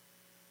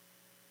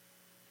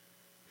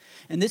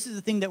 And this is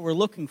the thing that we're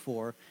looking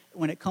for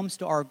when it comes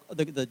to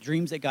the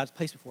dreams that God's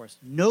placed before us.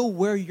 Know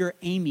where you're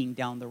aiming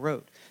down the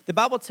road. The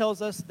Bible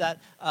tells us that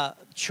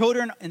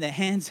children in the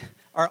hands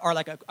are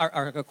like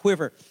a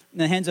quiver in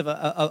the hands of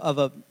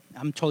a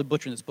I'm totally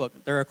butchering this book.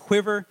 They're a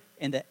quiver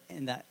in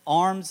the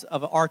arms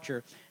of an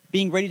archer,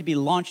 being ready to be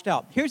launched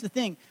out. Here's the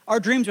thing: our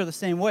dreams are the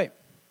same way.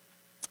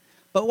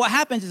 But what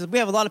happens is we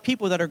have a lot of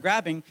people that are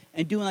grabbing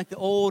and doing like the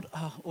old,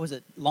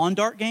 lawn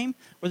dart game,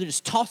 where they're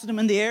just tossing them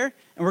in the air,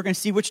 and we're going to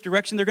see which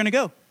direction they're going to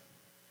go.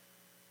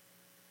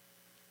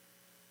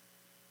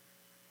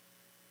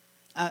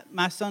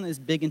 My son is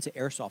big into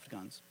airsoft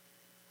guns.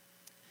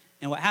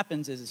 And what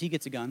happens is he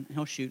gets a gun, and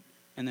he'll shoot,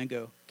 and then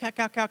go, cow,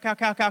 cow, cow, cow,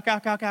 cow, cow, cow,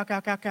 cow, cow, cow,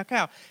 cow, cow,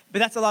 cow. But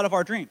that's a lot of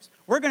our dreams.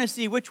 We're going to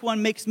see which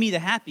one makes me the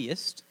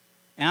happiest,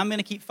 and I'm going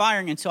to keep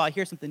firing until I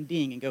hear something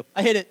ding and go,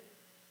 I hit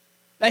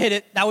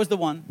it, that was the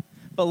one.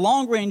 But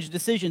long-range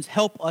decisions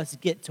help us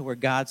get to where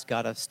God's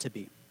got us to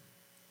be.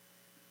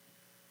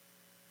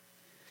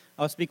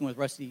 I was speaking with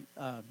Rusty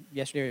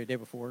yesterday or the day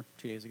before,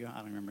 2 days ago, I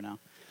don't remember now.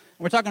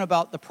 We're talking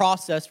about the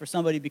process for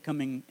somebody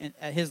becoming,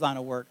 at his line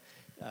of work,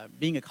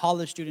 being a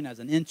college student as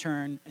an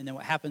intern, and then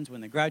what happens when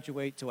they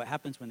graduate to what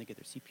happens when they get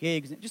their CPA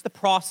exam, just the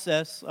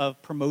process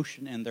of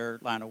promotion in their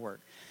line of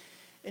work.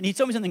 And he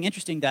told me something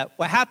interesting, that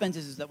what happens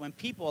is that when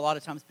people a lot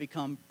of times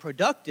become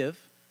productive,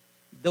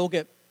 they'll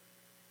get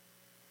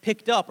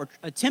picked up or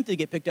attempted to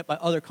get picked up by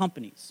other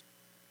companies.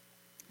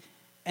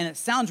 And it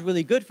sounds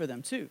really good for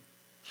them too.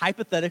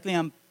 Hypothetically,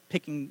 I'm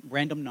picking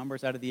random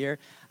numbers out of the air.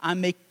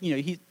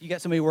 You got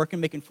somebody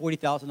working making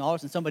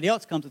 $40,000 and somebody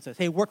else comes and says,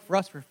 hey, work for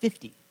us for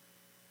 $50,000.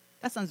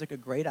 That sounds like a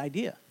great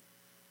idea.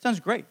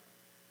 Sounds great.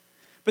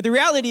 But the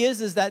reality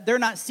is that they're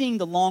not seeing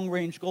the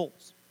long-range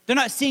goals. They're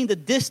not seeing the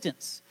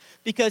distance.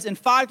 Because in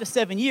 5 to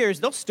 7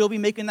 years, they'll still be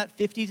making that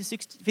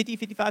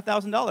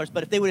 $55,000.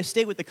 But if they would have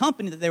stayed with the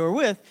company that they were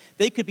with,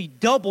 they could be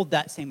doubled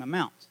that same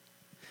amount.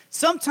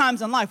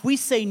 Sometimes in life, we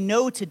say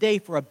no today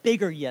for a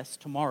bigger yes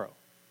tomorrow.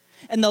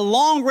 And the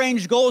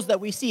long-range goals that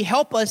we see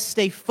help us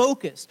stay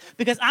focused.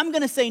 Because I'm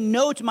going to say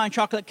no to my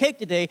chocolate cake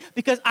today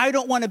because I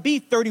don't want to be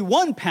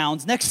 31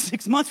 pounds next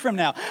 6 months from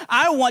now.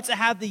 I want to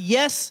have the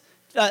yes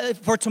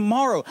for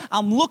tomorrow.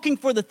 I'm looking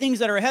for the things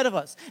that are ahead of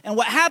us. And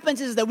what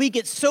happens is that we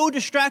get so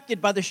distracted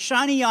by the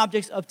shiny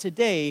objects of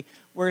today,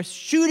 we're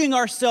shooting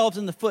ourselves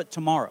in the foot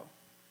tomorrow.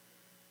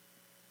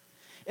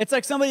 It's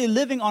like somebody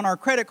living on our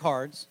credit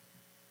cards.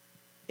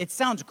 It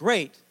sounds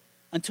great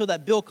until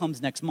that bill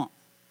comes next month.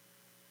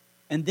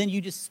 And then you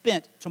just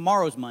spent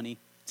tomorrow's money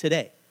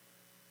today.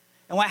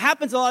 And what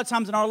happens a lot of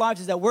times in our lives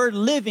is that we're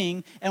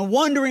living and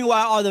wondering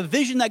why the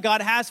vision that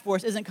God has for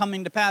us isn't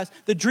coming to pass.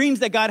 The dreams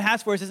that God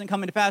has for us isn't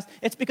coming to pass.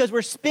 It's because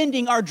we're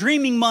spending our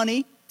dreaming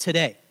money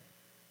today.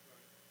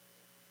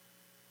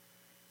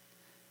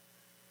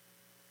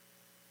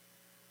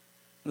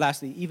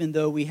 Lastly, even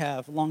though we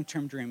have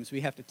long-term dreams,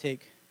 we have to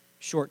take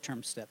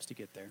short-term steps to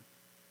get there.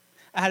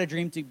 I had a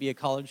dream to be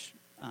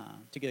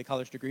to get a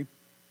college degree.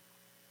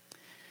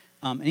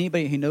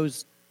 Anybody who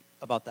knows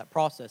about that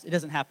process, it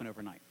doesn't happen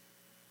overnight.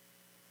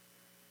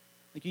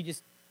 Like you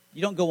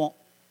don't go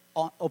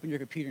open your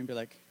computer and be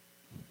like,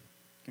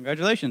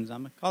 congratulations,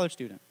 I'm a college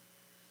student.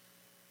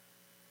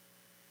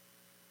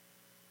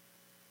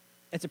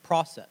 It's a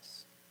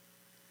process.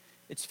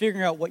 It's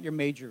figuring out what your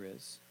major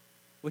is,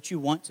 what you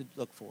want to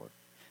look for,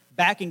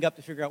 backing up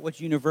to figure out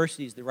which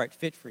university is the right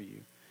fit for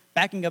you,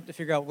 backing up to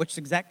figure out which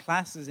exact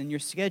classes in your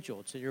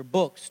schedule, to your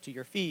books, to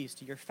your fees,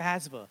 to your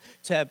FAFSA,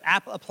 to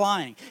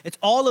applying. It's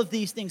all of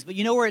these things. But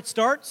you know where it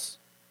starts?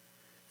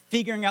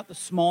 Figuring out the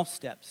small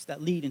steps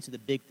that lead into the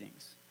big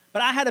things.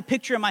 But I had a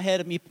picture in my head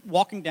of me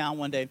walking down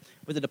one day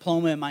with a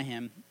diploma in my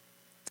hand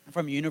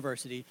from a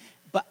university.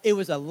 But it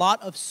was a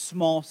lot of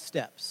small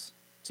steps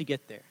to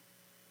get there.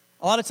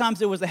 A lot of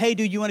times it was, hey,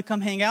 dude, you want to come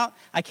hang out?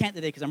 I can't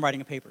today because I'm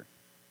writing a paper.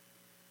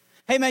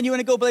 Hey, man, you want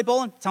to go play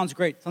bowling? Sounds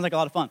great. Sounds like a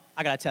lot of fun.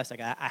 I got a test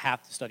I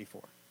have to study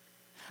for.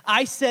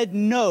 I said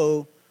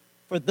no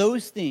for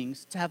those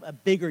things to have a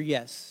bigger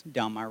yes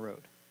down my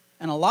road.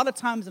 And a lot of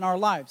times in our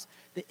lives,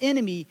 the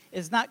enemy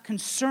is not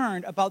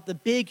concerned about the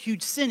big,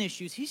 huge sin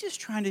issues. He's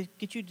just trying to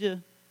get you to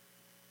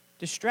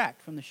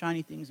distract from the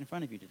shiny things in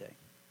front of you today.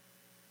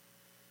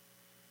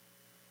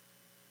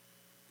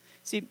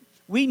 See,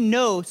 we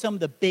know some of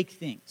the big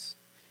things.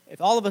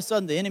 If all of a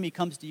sudden the enemy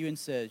comes to you and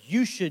says,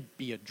 you should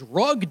be a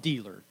drug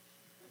dealer,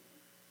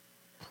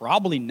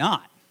 probably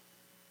not.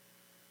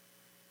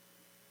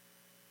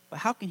 But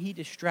how can he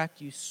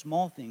distract you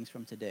small things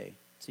from today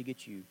to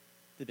get you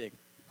the big?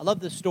 I love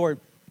this story.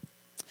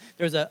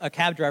 There's a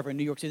cab driver in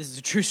New York City. This is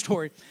a true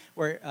story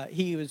where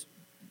he was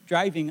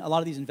driving a lot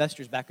of these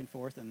investors back and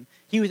forth, and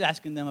he was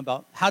asking them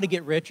about how to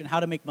get rich and how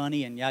to make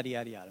money and yada,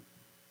 yada, yada.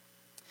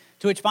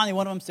 To which finally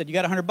one of them said, you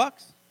got $100?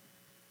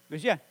 He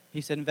goes, yeah.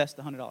 He said, invest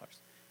the $100.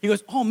 He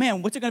goes, oh,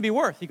 man, what's it going to be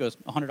worth? He goes,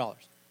 $100.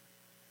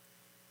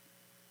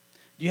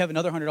 Do you have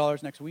another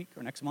 $100 next week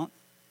or next month?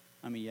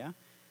 I mean, yeah.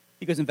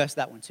 He goes, invest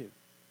that one too.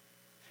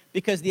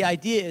 Because the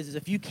idea is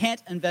if you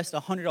can't invest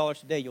 $100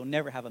 today, you'll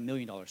never have $1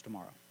 million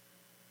tomorrow.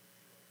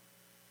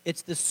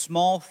 It's the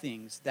small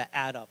things that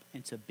add up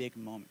into big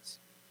moments.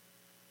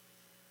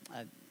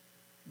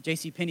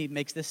 J.C. Penney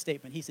makes this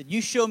statement. He said,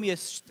 you show me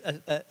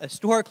a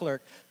store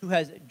clerk who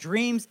has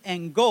dreams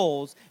and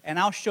goals, and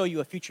I'll show you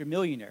a future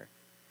millionaire.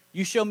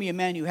 You show me a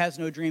man who has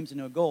no dreams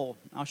and no goal,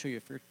 I'll show you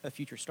a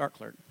future store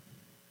clerk.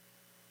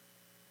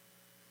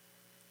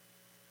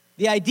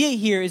 The idea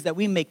here is that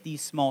we make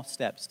these small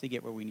steps to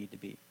get where we need to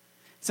be.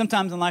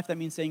 Sometimes in life that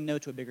means saying no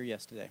to a bigger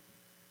yes today.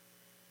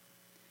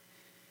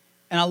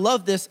 And I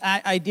love this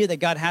idea that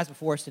God has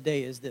before us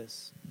today is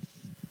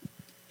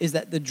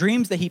that the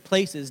dreams that he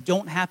places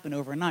don't happen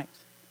overnight.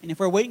 And if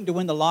we're waiting to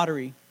win the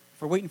lottery,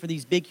 if we're waiting for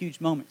these big,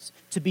 huge moments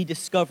to be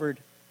discovered,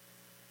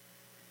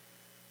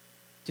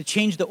 to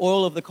change the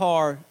oil of the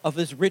car of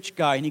this rich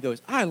guy, and he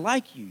goes, I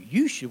like you,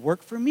 you should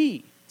work for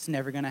me. It's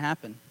never going to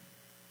happen.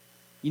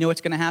 You know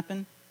what's going to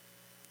happen?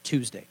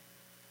 Tuesday.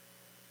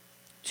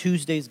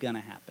 Tuesday's going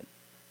to happen.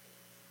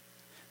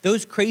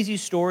 Those crazy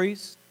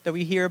stories that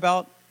we hear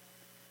about,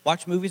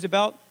 watch movies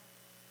about,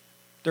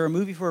 they're a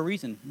movie for a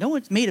reason. No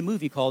one's made a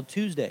movie called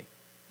Tuesday.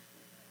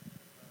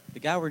 The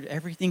guy where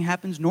everything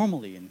happens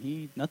normally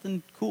and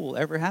nothing cool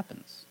ever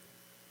happens.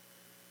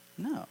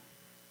 No.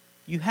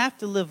 You have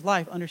to live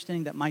life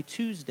understanding that my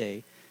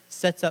Tuesday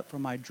sets up for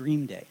my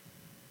dream day.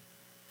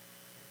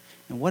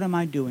 And what am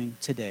I doing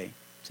today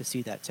to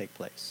see that take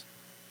place?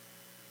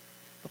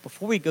 But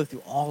before we go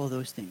through all of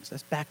those things,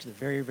 let's back to the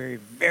very, very,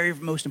 very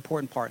most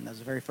important part, and that's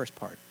the very first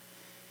part.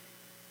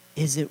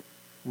 Is it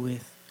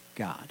with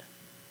God?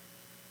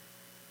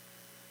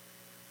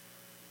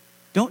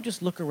 Don't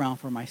just look around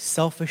for my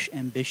selfish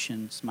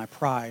ambitions, my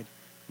pride,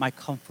 my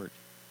comfort.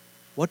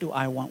 What do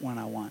I want when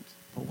I want?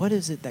 But what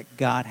is it that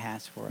God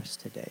has for us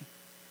today?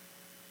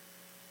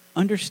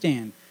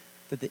 Understand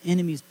that the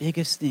enemy's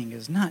biggest thing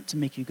is not to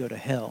make you go to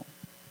hell.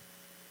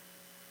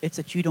 It's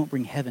that you don't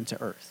bring heaven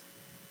to earth.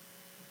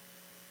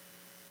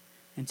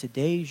 And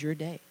today's your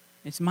day.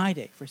 It's my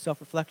day for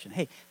self-reflection.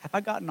 Hey, have I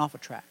gotten off a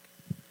track?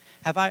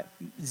 Have I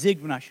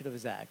zigged when I should have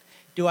zagged?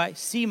 Do I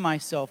see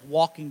myself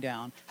walking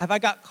down? Have I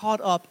got caught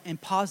up in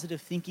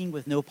positive thinking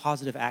with no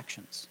positive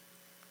actions?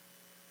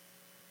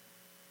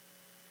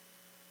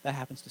 That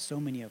happens to so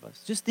many of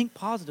us. Just think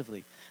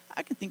positively.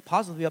 I can think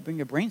positively about being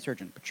a brain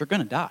surgeon, but you're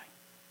going to die.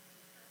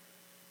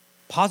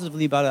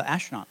 Positively about an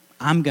astronaut.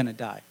 I'm going to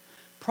die.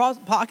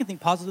 I can think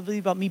positively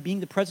about me being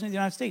the president of the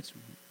United States.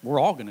 We're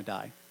all going to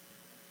die.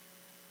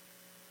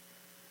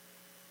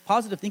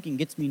 Positive thinking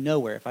gets me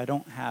nowhere if I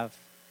don't have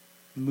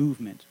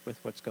movement with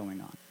what's going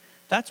on.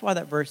 That's why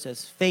that verse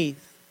says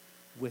faith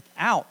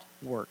without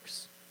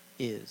works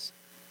is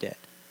dead.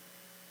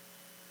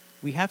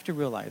 We have to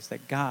realize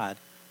that God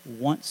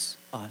wants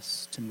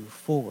us to move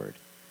forward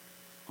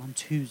on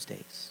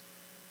Tuesdays.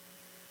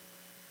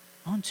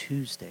 On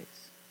Tuesdays.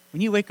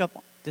 When you wake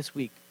up this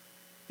week,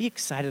 be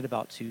excited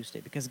about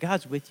Tuesday because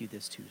God's with you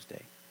this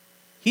Tuesday.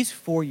 He's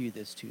for you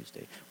this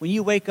Tuesday. When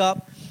you wake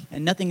up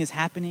and nothing is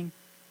happening,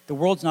 the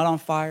world's not on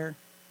fire,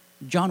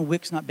 John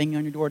Wick's not banging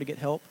on your door to get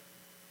help,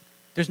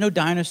 there's no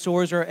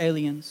dinosaurs or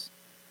aliens,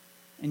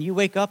 and you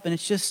wake up and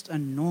it's just a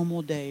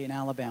normal day in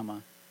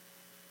Alabama,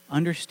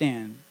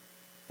 understand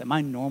that my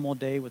normal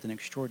day with an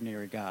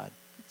extraordinary God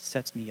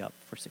sets me up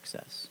for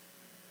success.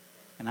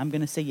 And I'm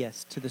going to say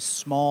yes to the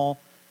small,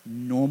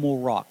 normal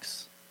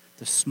rocks,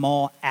 the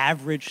small,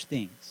 average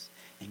things,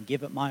 and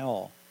give it my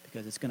all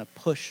because it's going to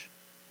push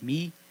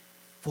me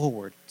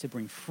forward to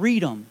bring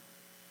freedom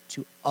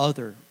to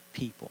other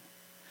people.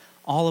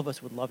 All of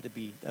us would love to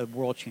be a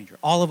world changer.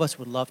 All of us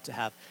would love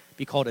to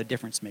be called a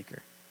difference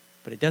maker.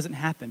 But it doesn't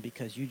happen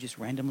because you just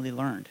randomly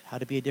learned how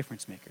to be a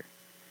difference maker.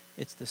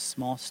 It's the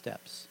small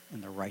steps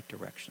in the right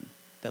direction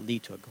that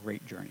lead to a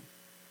great journey.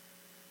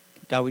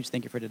 God, we just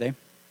thank you for today.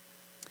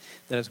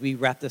 That as we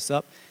wrap this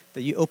up,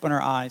 that you open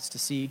our eyes to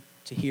see,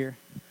 to hear,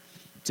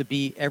 to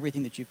be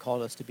everything that you've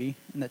called us to be.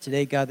 And that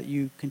today, God, that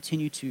you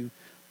continue to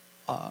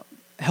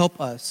help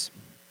us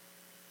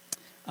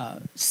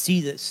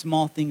see the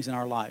small things in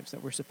our lives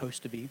that we're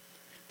supposed to be,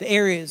 the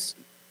areas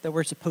that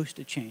we're supposed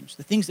to change,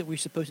 the things that we're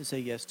supposed to say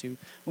yes to,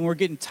 when we're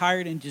getting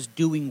tired and just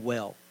doing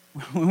well,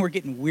 when we're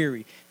getting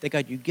weary, that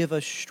God, you give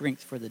us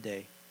strength for the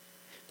day,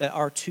 that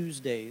our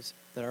Tuesdays,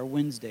 that our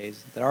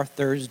Wednesdays, that our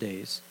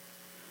Thursdays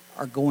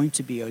are going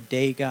to be a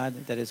day,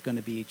 God, that is going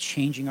to be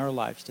changing our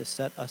lives to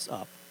set us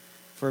up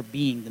for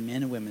being the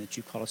men and women that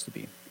you call us to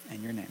be.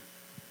 In your name,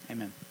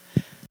 amen.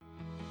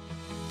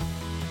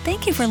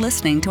 Thank you for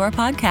listening to our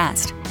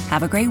podcast.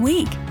 Have a great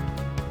week.